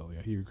Evansville.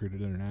 Yeah, he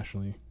recruited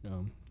internationally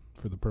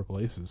for the Purple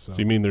Aces. So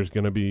you mean there's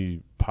going to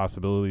be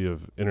possibility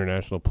of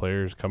international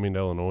players coming to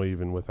Illinois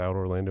even without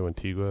Orlando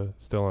Antigua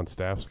still on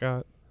staff,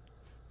 Scott?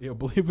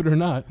 Believe it or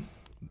not,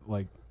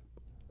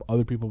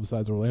 other people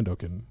besides Orlando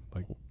can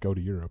go to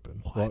Europe,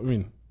 and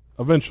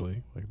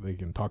eventually they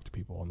can talk to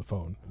people on the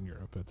phone in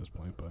Europe at this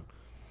point. But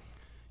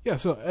yeah,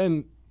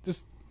 and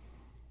just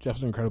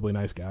Jeff's an incredibly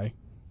nice guy,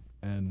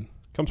 and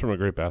comes from a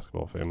great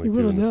basketball family too,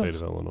 really in the state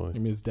of Illinois.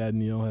 His dad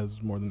Neil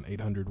has more than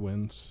 800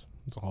 wins.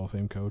 He's a Hall of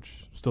Fame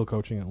coach, still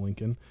coaching at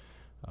Lincoln.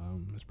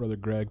 His brother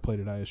Greg played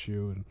at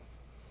ISU, and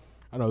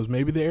I don't know, it was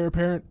maybe the heir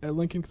apparent at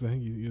Lincoln, because I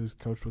think he was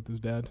coached with his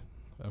dad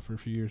for a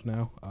few years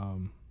now.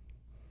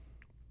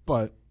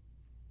 But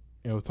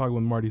talking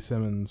with Marty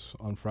Simmons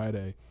on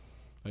Friday,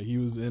 he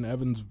was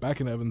back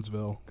in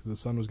Evansville because his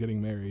son was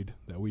getting married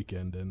that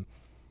weekend, and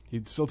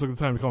he still took the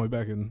time to call me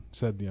back and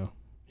said,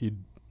 he'd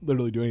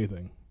literally do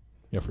anything,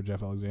 for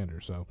Jeff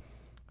Alexander. So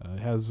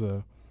has,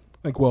 I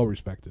think, well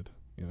respected,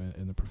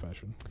 in the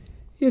profession.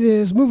 It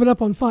is moving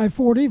up on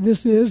 540.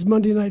 This is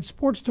Monday Night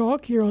Sports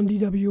Talk here on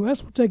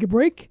DWS. We'll take a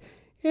break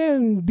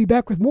and be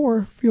back with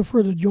more. Feel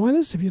free to join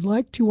us if you'd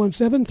like.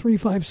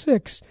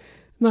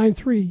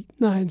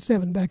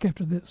 217-356-9397. Back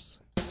after this.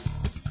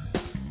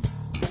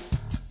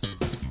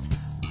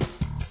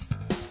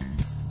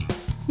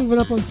 Moving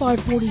up on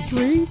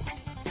 543.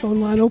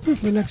 Phone line open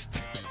for the next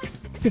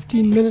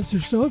 15 minutes or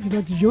so. If you'd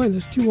like to join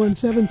us,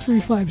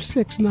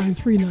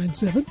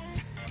 217-356-9397.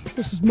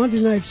 This is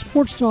Monday Night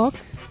Sports Talk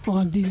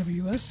on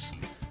DWS.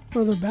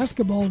 Another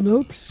basketball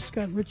note.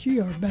 Scott Ritchie,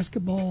 our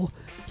basketball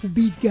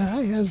beat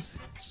guy, has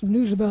some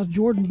news about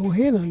Jordan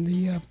Bohannon,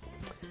 the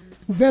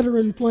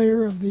veteran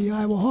player of the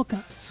Iowa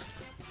Hawkeyes.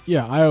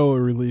 Yeah, Iowa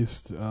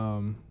released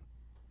some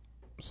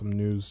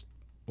news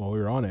while we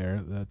were on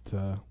air that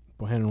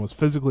Bohannon was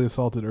physically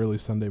assaulted early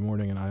Sunday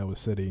morning in Iowa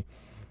City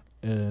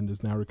and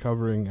is now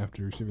recovering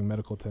after receiving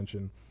medical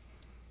attention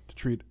to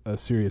treat a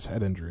serious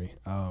head injury.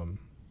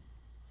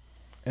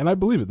 And I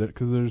believe it,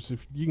 because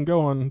if you can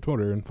go on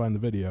Twitter and find the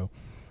video.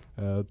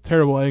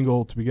 Terrible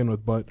angle to begin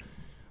with, but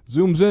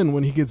zooms in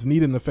when he gets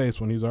kneed in the face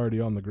when he's already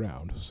on the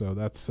ground. So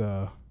that's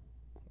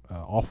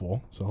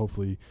awful. So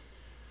hopefully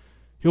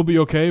he'll be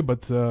okay,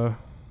 but I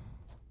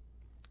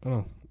don't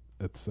know.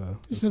 It's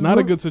not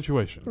a good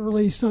situation.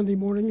 Early Sunday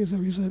morning, is that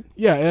what you said?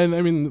 Yeah, and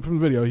I mean, from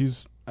the video,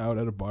 he's out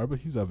at a bar, but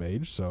he's of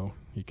age, so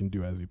he can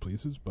do as he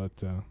pleases.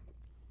 But,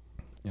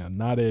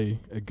 not a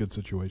good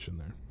situation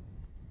there.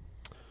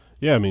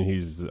 Yeah, I mean,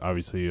 he's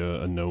obviously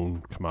a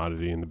known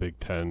commodity in the Big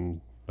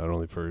Ten, not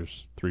only for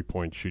his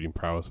three-point shooting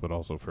prowess, but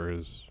also for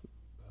his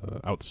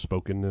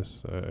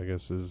outspokenness, I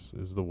guess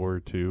is the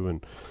word, too.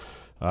 And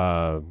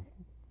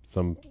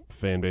some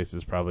fan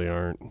bases probably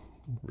aren't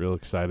real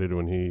excited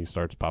when he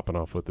starts popping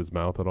off with his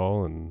mouth at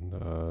all.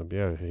 And,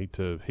 hate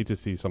to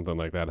see something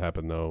like that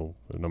happen, though,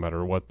 no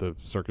matter what the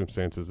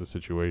circumstances, the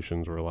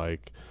situations were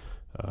like.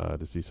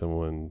 To see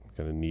someone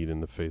kind of kneed in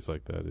the face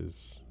like that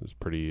is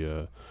pretty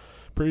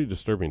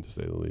disturbing, to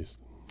say the least.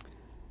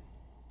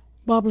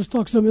 Bob, let's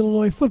talk some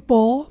Illinois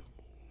football.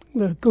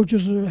 The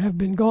coaches have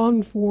been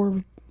gone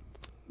for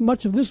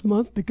much of this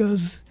month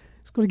because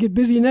it's going to get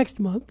busy next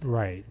month.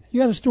 Right.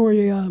 You had a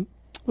story,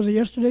 was it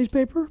yesterday's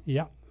paper?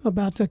 Yeah.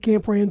 About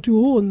Camp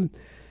Rantoul, and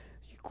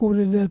you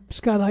quoted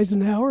Scott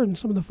Eisenhower and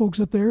some of the folks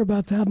up there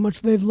about how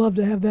much they'd love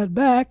to have that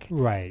back.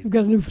 Right. They've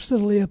got a new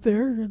facility up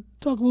there.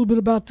 Talk a little bit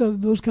about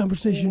those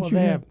conversations Well, you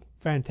they had. have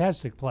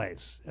fantastic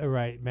place.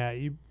 Right, Matt.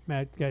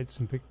 Matt got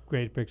some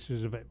great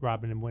pictures of it.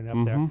 Robin and went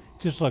up there.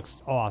 Just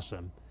looks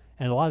awesome.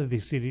 And a lot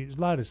of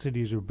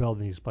cities are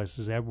building these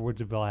places.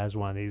 Edwardsville has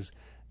one of these.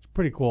 It's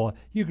pretty cool.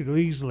 You could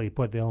easily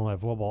put the Illinois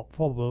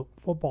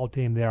football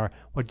team there.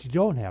 What you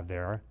don't have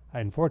there,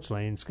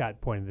 unfortunately, and Scott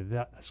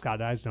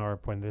Eisenhower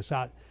pointed this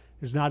out,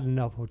 there's not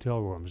enough hotel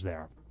rooms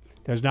there.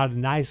 There's not a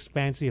nice,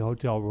 fancy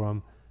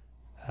hotel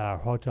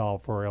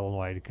for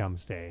Illinois to come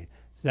stay.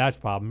 So that's a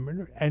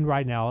problem. And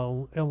right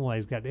now, Illinois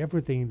has got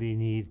everything they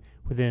need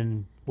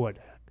within,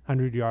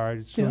 100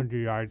 yards,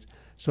 200 yards.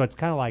 So it's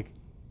kind of like,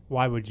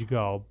 why would you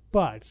go?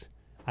 But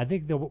I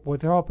think that what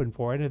they're hoping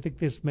for, and I think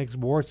this makes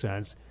more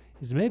sense,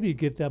 is maybe you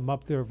get them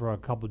up there for a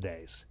couple of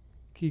days.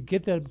 You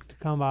get them to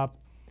come up,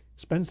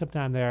 spend some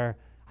time there.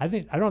 I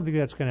don't think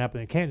that's going to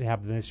happen. It can't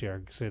happen this year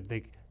because I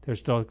think there's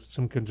still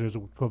some concerns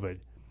with COVID.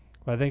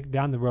 But I think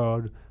down the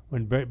road,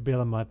 when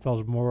Bielema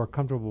feels more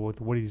comfortable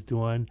with what he's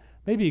doing,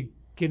 maybe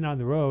getting on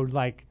the road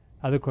like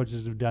other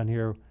coaches have done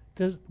here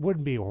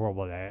wouldn't be a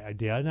horrible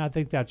idea. And I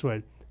think that's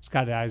what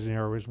Scott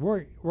Eisenhower is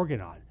working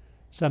on.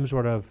 Some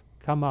sort of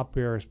come up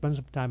here, spend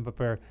some time up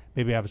here,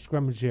 maybe have a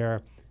scrimmage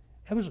here.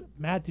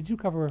 Matt, did you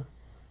cover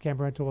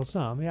Camp Rantoul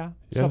some? Yeah,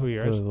 several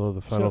years.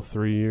 The final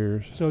 3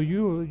 years. So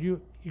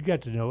you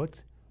got to know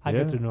it. I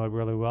got to know it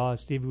really well.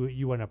 Steve,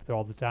 you went up there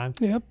all the time.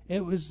 Yep.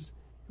 It was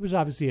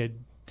obviously a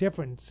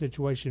different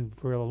situation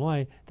for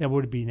Illinois than it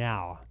would be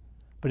now.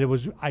 But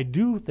I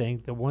do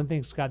think that one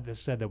thing Scott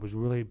said that was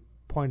really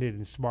pointed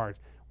and smart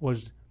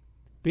was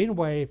being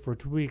away for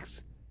 2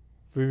 weeks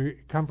for your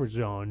comfort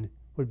zone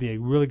would be a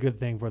really good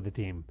thing for the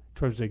team in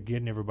terms of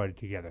getting everybody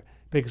together.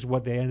 Because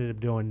what they ended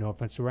up doing, no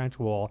offense to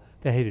Rantoul,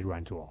 they hated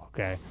Rantoul.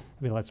 Okay,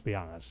 I mean, let's be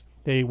honest.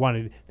 They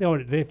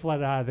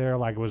fled out of there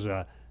like it was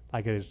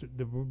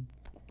the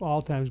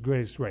all-time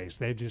greatest race.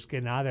 They're just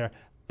getting out of there.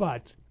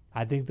 But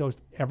I think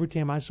every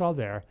team I saw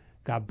there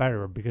got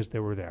better because they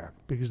were there,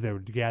 because they were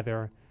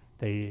together.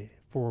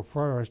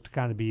 For us to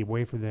kind of be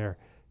away from their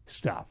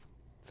stuff.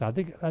 So I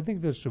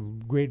think there's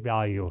some great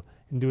value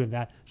in doing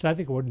that. So I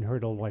think it wouldn't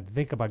hurt Illinois to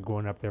think about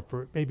going up there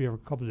for maybe a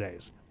couple of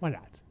days. Why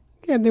not?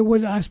 And they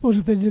would. I suppose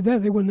if they did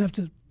that, they wouldn't have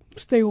to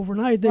stay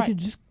overnight. They could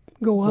just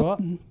go up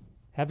and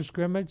have a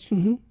scrimmage,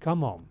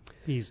 come home,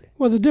 easy.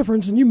 Well, the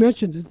difference, and you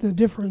mentioned it, the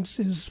difference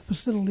is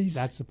facilities.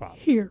 That's the problem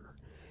here.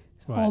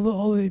 Right.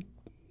 All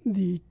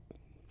the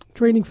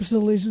training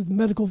facilities, the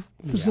medical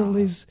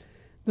facilities. Yeah.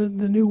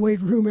 The new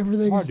weight room,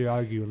 everything. Hard to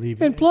argue.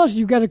 And plus,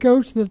 you've got a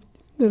coach that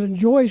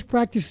enjoys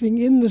practicing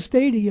in the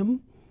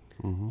stadium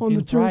on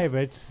the turf.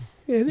 Private.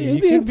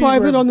 In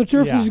private on the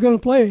turf he's going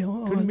to play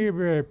on. Couldn't be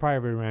very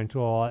private in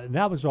Rantoul. And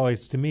that was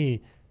always, to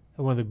me,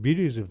 one of the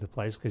beauties of the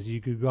place because you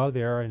could go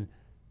there and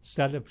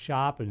set up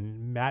shop,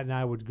 and Matt and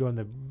I would go in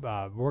the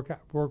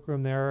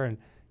workroom there and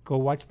go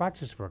watch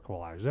practice for a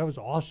couple hours. That was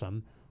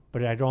awesome.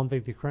 But I don't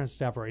think the current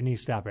staff or any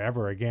staff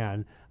ever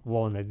again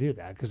willing to do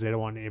that because they don't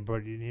want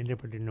anybody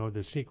to know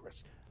their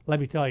secrets. Let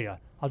me tell you,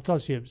 I'll tell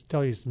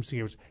you some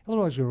secrets.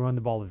 Illinois is going to run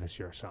the ball this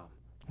year some.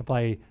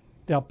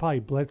 They'll probably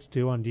blitz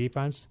too on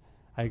defense.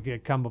 I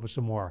come up with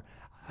some more.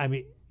 I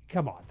mean,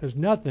 come on. There's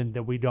nothing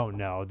that we don't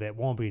know that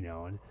won't be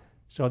known.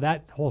 So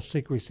that whole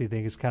secrecy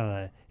thing is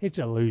kind of it's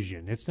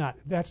illusion. That's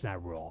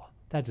not real.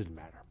 That doesn't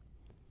matter.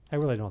 I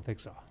really don't think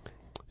so.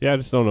 Yeah, I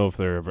just don't know if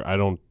they're ever.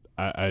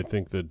 I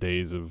think the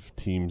days of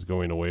teams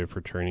going away for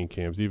training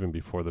camps, even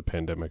before the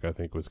pandemic, I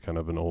think was kind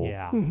of an old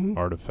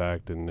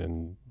artifact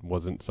and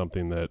wasn't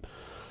something that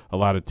a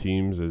lot of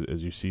teams,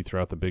 as you see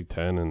throughout the Big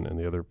Ten and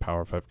the other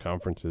Power 5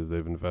 conferences,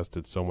 they've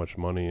invested so much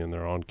money in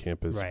their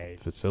on-campus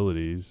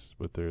facilities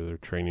with their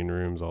training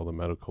rooms, all the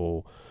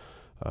medical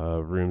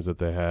rooms that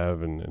they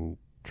have, and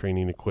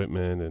training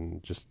equipment,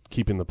 and just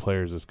keeping the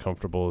players as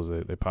comfortable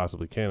as they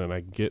possibly can. And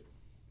I get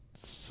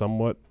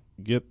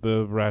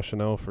the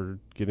rationale for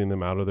getting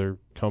them out of their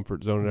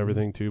comfort zone and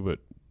everything too, but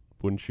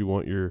wouldn't you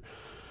want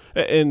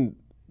and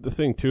the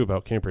thing too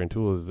about Camp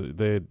Rantoul is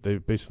that they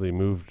basically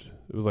moved.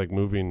 It was like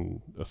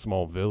moving a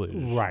small village,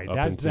 right?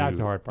 That's the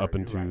hard part. Up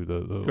into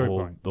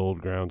the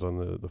old grounds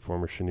on the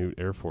former Chanute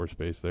Air Force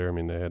Base there. I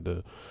mean, they had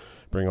to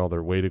bring all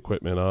their weight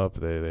equipment up.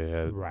 They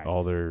had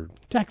all their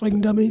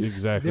tackling dummies,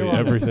 exactly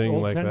everything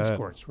old like tennis that.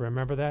 Courts,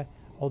 remember that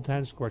old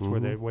tennis courts were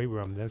the weight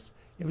room.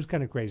 It was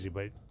kind of crazy,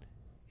 but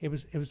it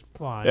was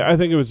fun. Yeah, I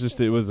think it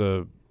was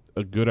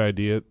a good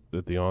idea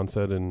at the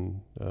onset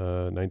in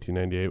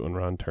 1998 when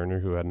Ron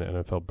Turner, who had an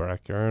NFL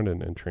background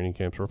and training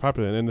camps were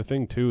popular. And the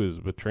thing too is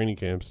with training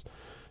camps,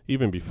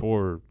 even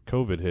before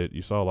COVID hit,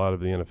 you saw a lot of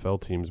the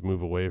NFL teams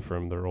move away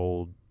from their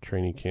old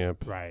training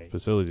camp Right.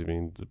 facilities. I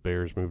mean, the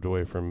Bears moved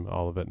away from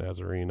Olivet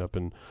Nazarene up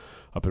in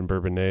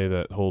Bourbonnais.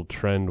 That whole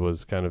trend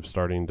was kind of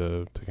starting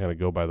to kind of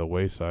go by the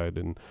wayside,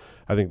 and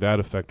I think that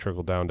effect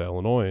trickled down to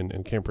Illinois.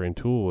 And Camp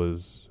Rantoul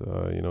was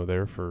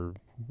there for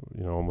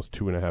almost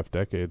 2.5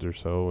 decades or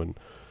so. And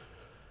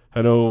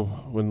I know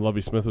when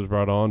Lovie Smith was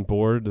brought on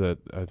board that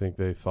I think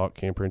they thought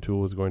Camp Rantoul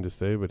was going to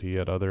stay, but he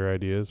had other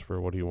ideas for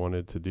what he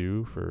wanted to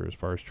do for as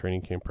far as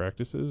training camp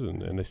practices.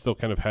 And they still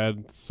kind of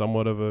had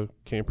somewhat of a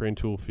Camp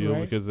Rantoul feel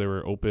because they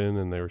were open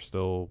and they were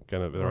still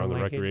kind of on the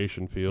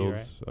recreation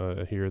fields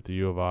here at the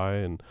U of I.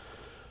 And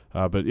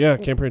but yeah,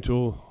 Camp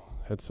Rantoul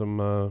had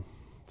some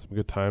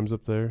good times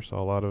up there.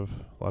 Saw a lot of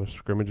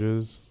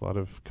scrimmages, a lot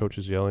of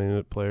coaches yelling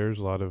at players,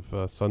 a lot of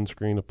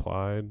sunscreen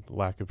applied,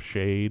 lack of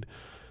shade.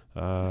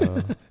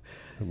 I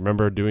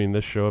remember doing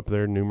this show up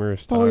there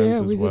numerous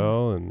times as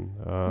well, and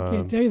I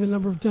can't tell you the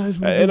number of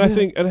times. I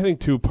think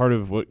too, part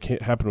of what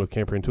happened with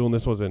Camp Rantoul, and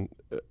this wasn't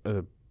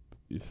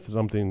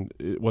something.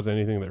 It wasn't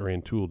anything that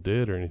Rantoul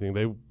did or anything.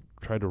 They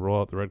tried to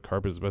roll out the red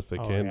carpet as best they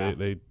can. Yeah.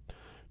 They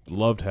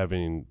loved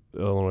having the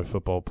Illinois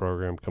football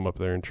program come up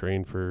there and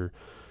train for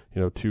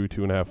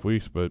 2.5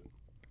 weeks, but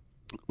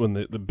when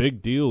the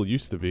big deal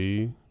used to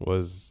be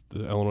was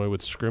the Illinois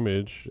would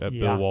scrimmage at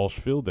Bill Walsh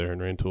Field there in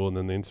Rantoul, and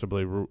then the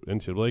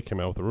NCAA came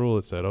out with a rule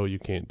that said, oh, you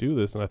can't do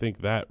this. And I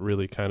think that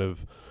really kind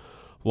of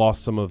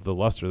lost some of the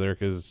luster there,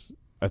 because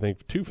I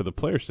think, too, for the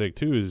players' sake,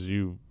 too, is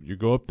you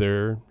go up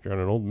there, you're on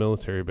an old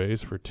military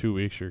base for 2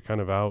 weeks, you're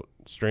kind of out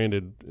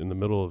stranded in the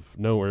middle of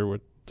nowhere, where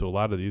to a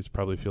lot of these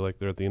probably feel like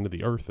they're at the end of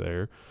the earth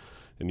there.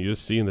 And you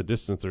just see in the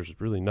distance there's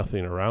really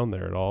nothing around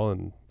there at all.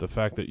 And the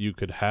fact that you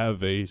could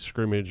have a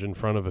scrimmage in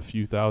front of a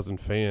few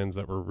thousand fans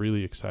that were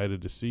really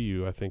excited to see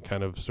you, I think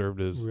kind of served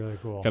as really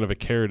cool. kind of a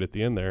carrot at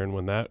the end there. And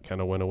when that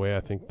kind of went away,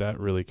 I think that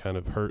really kind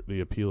of hurt the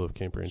appeal of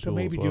Camp Rantoul. So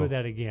maybe as well. do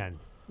that again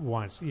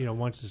once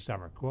this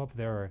summer. Go up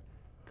there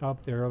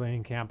early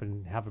in camp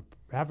and have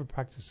a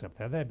practice up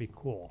there. That'd be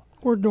cool.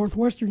 Or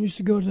Northwestern used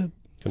to go to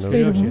Kenosha.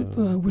 state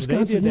of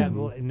Wisconsin. They did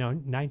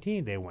that.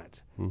 19 they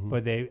went. Mm-hmm.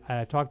 But they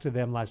talked to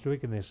them last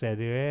week, and they said,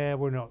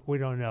 we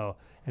don't know.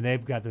 And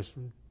they've got this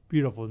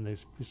beautiful in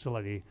this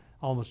facility,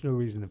 almost no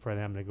reason for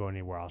them to go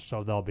anywhere else.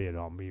 So they'll be at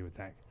home, you would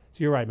think.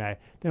 So you're right,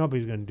 Matt.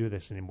 Nobody's going to do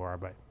this anymore.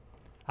 But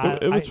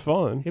it was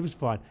fun. It was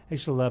fun. I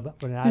used to love it.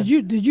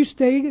 Did you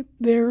stay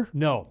there?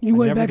 No. You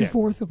went back did. and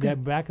forth? Okay. Yeah,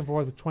 back and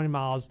forth 20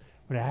 miles.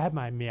 When I had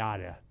my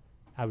Miata,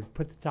 I would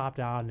put the top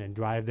down and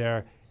drive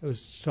there. It was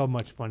so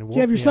much fun. Did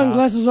you have your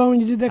sunglasses on when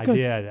you did that? I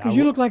did. Because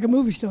you look like a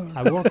movie star.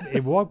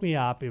 It woke me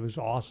up. It was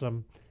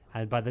awesome.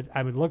 And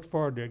I would look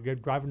forward to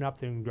driving up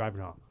there and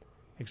driving home.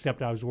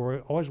 Except I was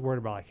always worried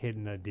about like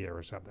hitting a deer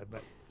or something.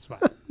 But it's fine.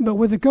 But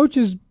with the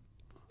coaches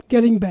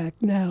getting back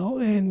now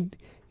and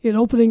it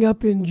opening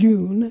up in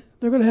June,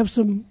 they're going to have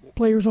some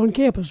players on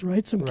campus,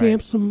 right? Some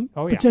camps, some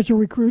potential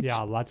recruits.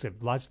 Yeah, lots of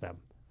them.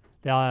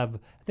 They'll have.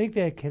 I think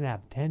they can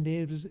have 10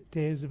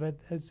 days of it.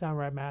 That sound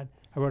right, Matt?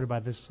 I wrote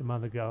about this a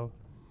month ago.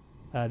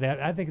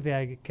 I think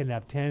they can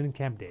have 10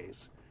 camp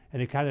days,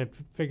 and they kind of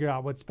figure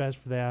out what's best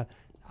for them.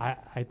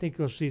 I think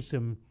you'll see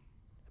some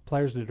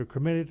players that are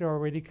committed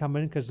already come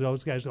in, because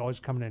those guys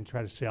always come in and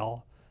try to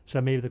sell. So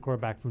maybe the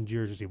quarterback from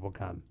Jersey will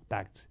come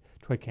back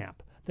to a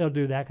camp. They'll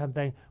do that kind of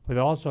thing, but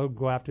they'll also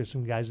go after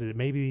some guys that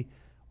maybe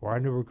were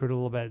under recruited a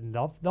little bit, and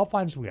they'll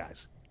find some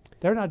guys.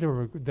 They're not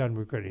done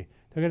recruiting.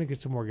 They're going to get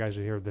some more guys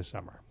here this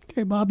summer.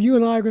 Okay, Bob, you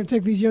and I are going to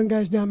take these young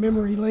guys down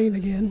memory lane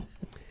again.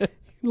 A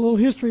little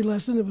history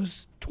lesson. It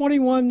was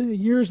 21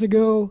 years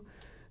ago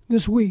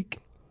this week,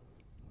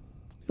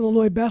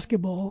 Illinois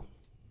basketball,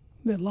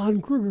 that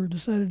Lon Kruger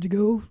decided to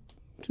go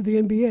to the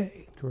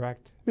NBA.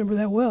 Correct. Remember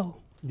that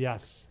well?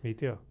 Yes, me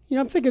too.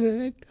 I'm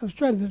thinking, I was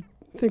trying to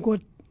think what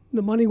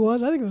the money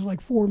was. I think it was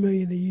like $4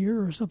 million a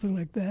year or something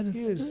like that.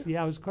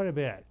 It was quite a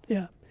bit.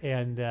 Yeah.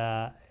 And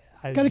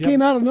kind of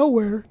came out of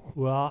nowhere.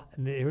 Well,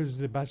 and here's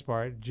the best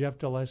part. Jeff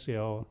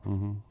D'Alessio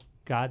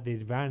got the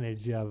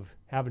advantage of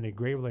having a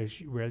great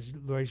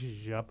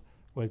relationship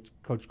with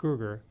Coach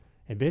Kruger,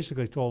 and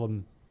basically told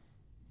him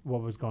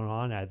what was going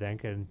on, I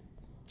think. And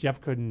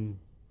Jeff couldn't,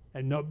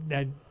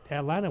 and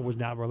Atlanta was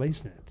not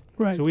releasing it.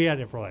 Right. So we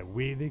had it for like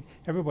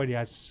everybody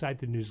has to cite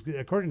the news.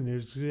 According to the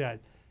news,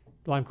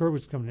 Lon Kruger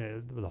was coming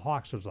to the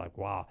Hawks. I was like,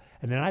 wow.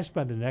 And then I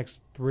spent the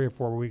next 3 or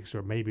 4 weeks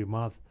or maybe a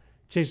month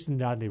chasing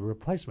down the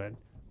replacement,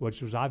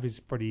 which was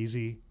obviously pretty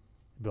easy,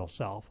 Bill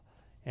Self.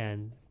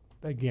 And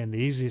again, the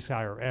easiest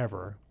hire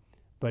ever.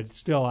 But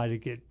still,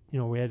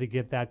 we had to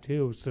get that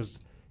too. So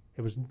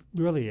it was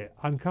really an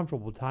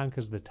uncomfortable time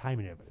because of the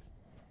timing of it.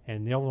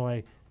 And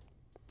Illinois,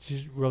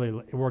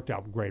 it worked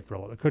out great for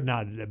Illinois. It could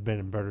not have been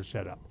a better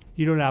setup.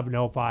 You don't have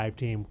an 05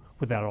 team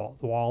without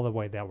all the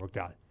way that worked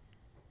out.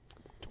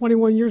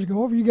 21 years ago,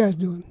 what were you guys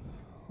doing?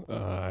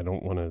 I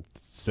don't want to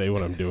say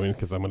what I'm doing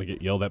because I'm going to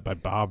get yelled at by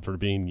Bob for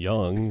being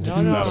young.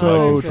 No.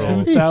 So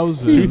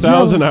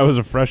 2000, I was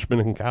a freshman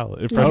in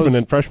college,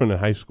 freshman in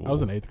high school. I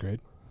was in 8th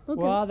grade.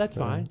 Okay. Well, that's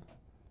fine.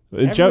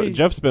 And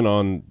Jeff's been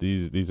on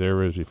these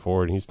airwaves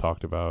before, and he's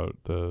talked about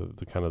the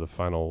kind of the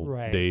final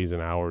days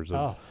and hours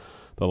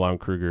Lon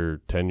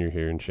Kruger tenure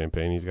here in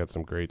Champaign. He's got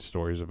some great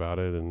stories about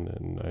it,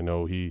 and I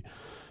know he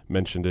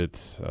mentioned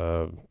it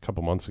a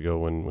couple months ago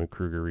when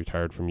Kruger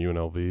retired from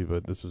UNLV,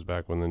 but this was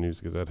back when the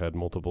News-Gazette had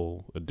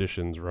multiple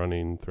editions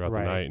running throughout the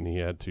night, and he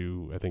had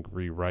to, I think,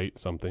 rewrite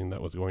something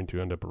that was going to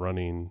end up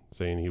running,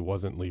 saying he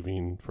wasn't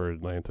leaving for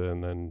Atlanta,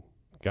 and then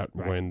got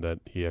wind that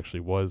he actually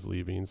was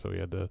leaving, so he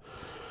had to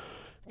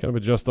kind of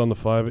adjust on the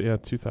fly. But yeah,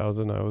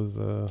 2000, I was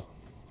a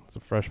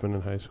freshman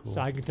in high school. So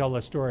I can tell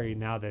the story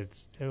now that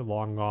it's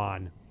long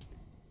gone.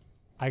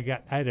 I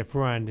had a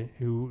friend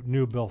who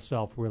knew Bill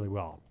Self really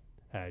well,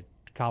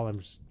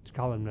 columnist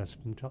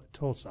from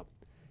Tulsa.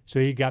 So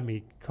he got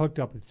me hooked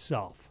up with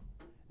Self.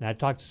 And I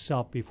talked to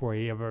Self before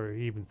he ever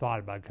even thought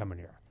about coming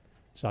here.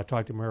 So I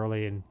talked to him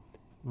early, and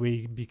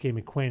we became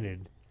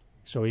acquainted.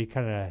 So he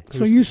kind of...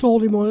 So you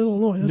sold him on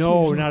Illinois?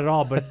 No, not at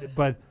all. But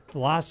the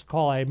last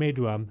call I made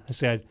to him, I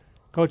said,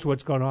 Coach,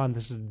 what's going on?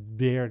 This is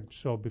there.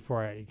 So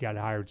before I got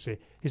hired,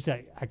 he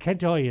said, I can't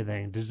tell you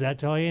anything. Does that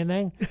tell you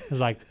anything? I was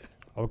like,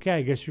 okay,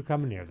 I guess you're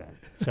coming here then.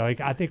 So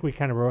I think we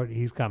kind of wrote,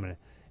 he's coming.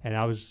 And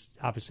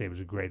obviously it was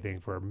a great thing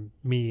for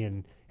me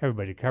and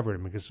everybody to cover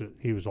him because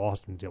he was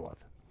awesome to deal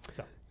with.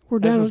 So we're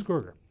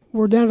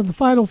down to the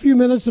final few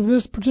minutes of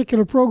this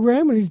particular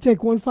program. We need to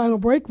take one final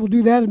break. We'll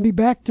do that and be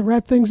back to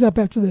wrap things up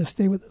after this.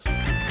 Stay with us.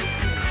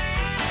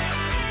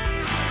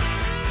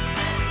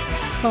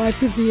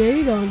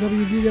 5:58 on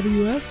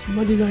WDWS,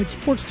 Monday Night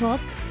Sports Talk.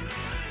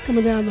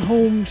 Coming down the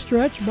home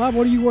stretch. Bob,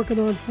 what are you working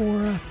on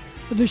for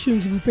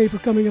editions of the paper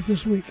coming up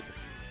this week?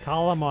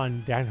 Column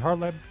on Dan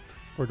Hartleb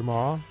for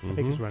tomorrow. I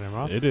think he's running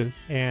tomorrow. It is.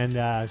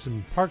 And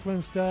some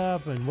Parkland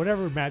stuff and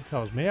whatever Matt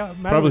tells me.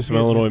 Probably some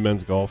Illinois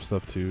men's golf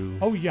stuff, too.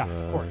 Oh, yeah,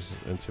 of course.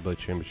 NCAA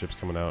championships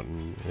coming out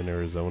in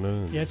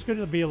Arizona. Yeah, it's going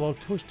to be a little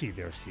toasty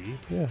there, Steve.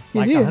 Yeah.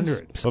 Like it is.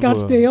 100.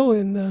 Scottsdale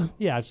in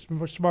yeah, it's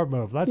a smart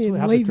move. Let's in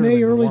have late the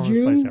May, early the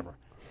June.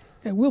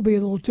 It will be a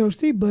little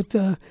toasty, but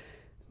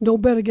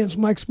don't bet against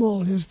Mike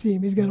Small and his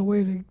team. He's got a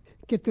way to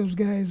get those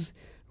guys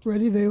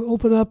ready. They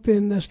open up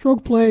in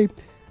stroke play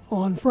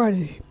on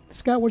Friday.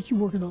 Scott, what you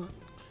working on?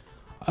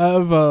 I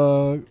have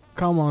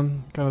column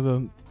on kind of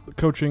the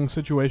coaching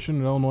situation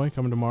in Illinois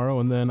coming tomorrow,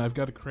 and then I've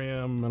got to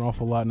cram an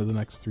awful lot into the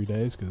next 3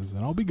 days because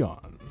then I'll be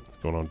gone. It's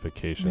going on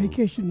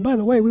vacation. By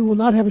the way, we will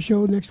not have a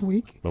show next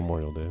week.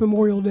 Memorial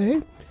Day.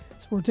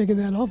 So we're taking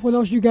that off. What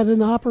else you got in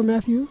the hopper,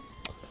 Matthew?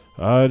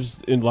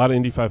 Just a lot of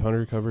Indy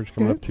 500 coverage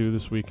coming up, too,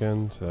 this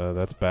weekend.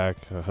 That's back.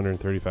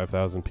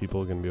 135,000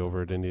 people are going to be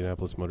over at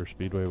Indianapolis Motor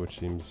Speedway, which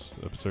seems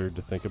absurd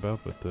to think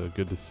about, but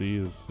good to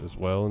see as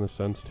well in a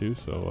sense, too.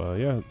 So,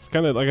 yeah, it's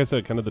kind of, like I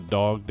said, kind of the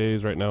dog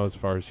days right now as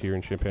far as here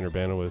in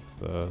Champaign-Urbana with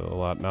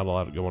not a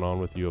lot going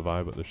on with U of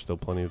I, but there's still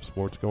plenty of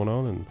sports going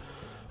on, and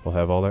we'll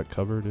have all that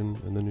covered in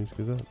the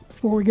News-Gazette.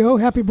 Before we go,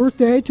 happy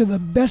birthday to the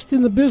best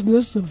in the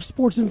business of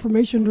sports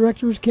information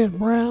directors, Kent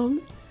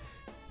Brown.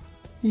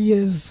 He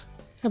is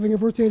having a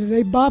birthday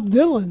today. Bob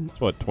Dylan. It's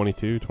what,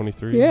 22,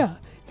 23? Yeah.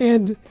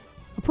 And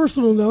a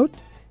personal note,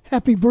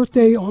 happy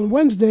birthday on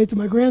Wednesday to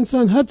my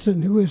grandson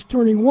Hudson, who is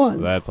turning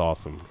 1. That's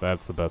awesome.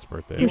 That's the best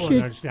birthday. He won't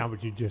understand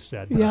what you just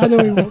said. Yeah, I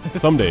know he won't.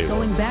 Someday.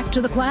 Going back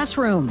to the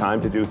classroom.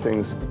 Time to do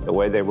things the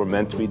way they were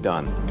meant to be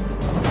done.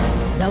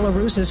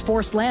 Belarus's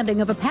forced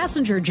landing of a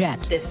passenger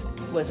jet. This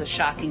was a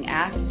shocking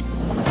act.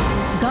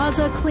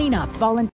 Gaza cleanup.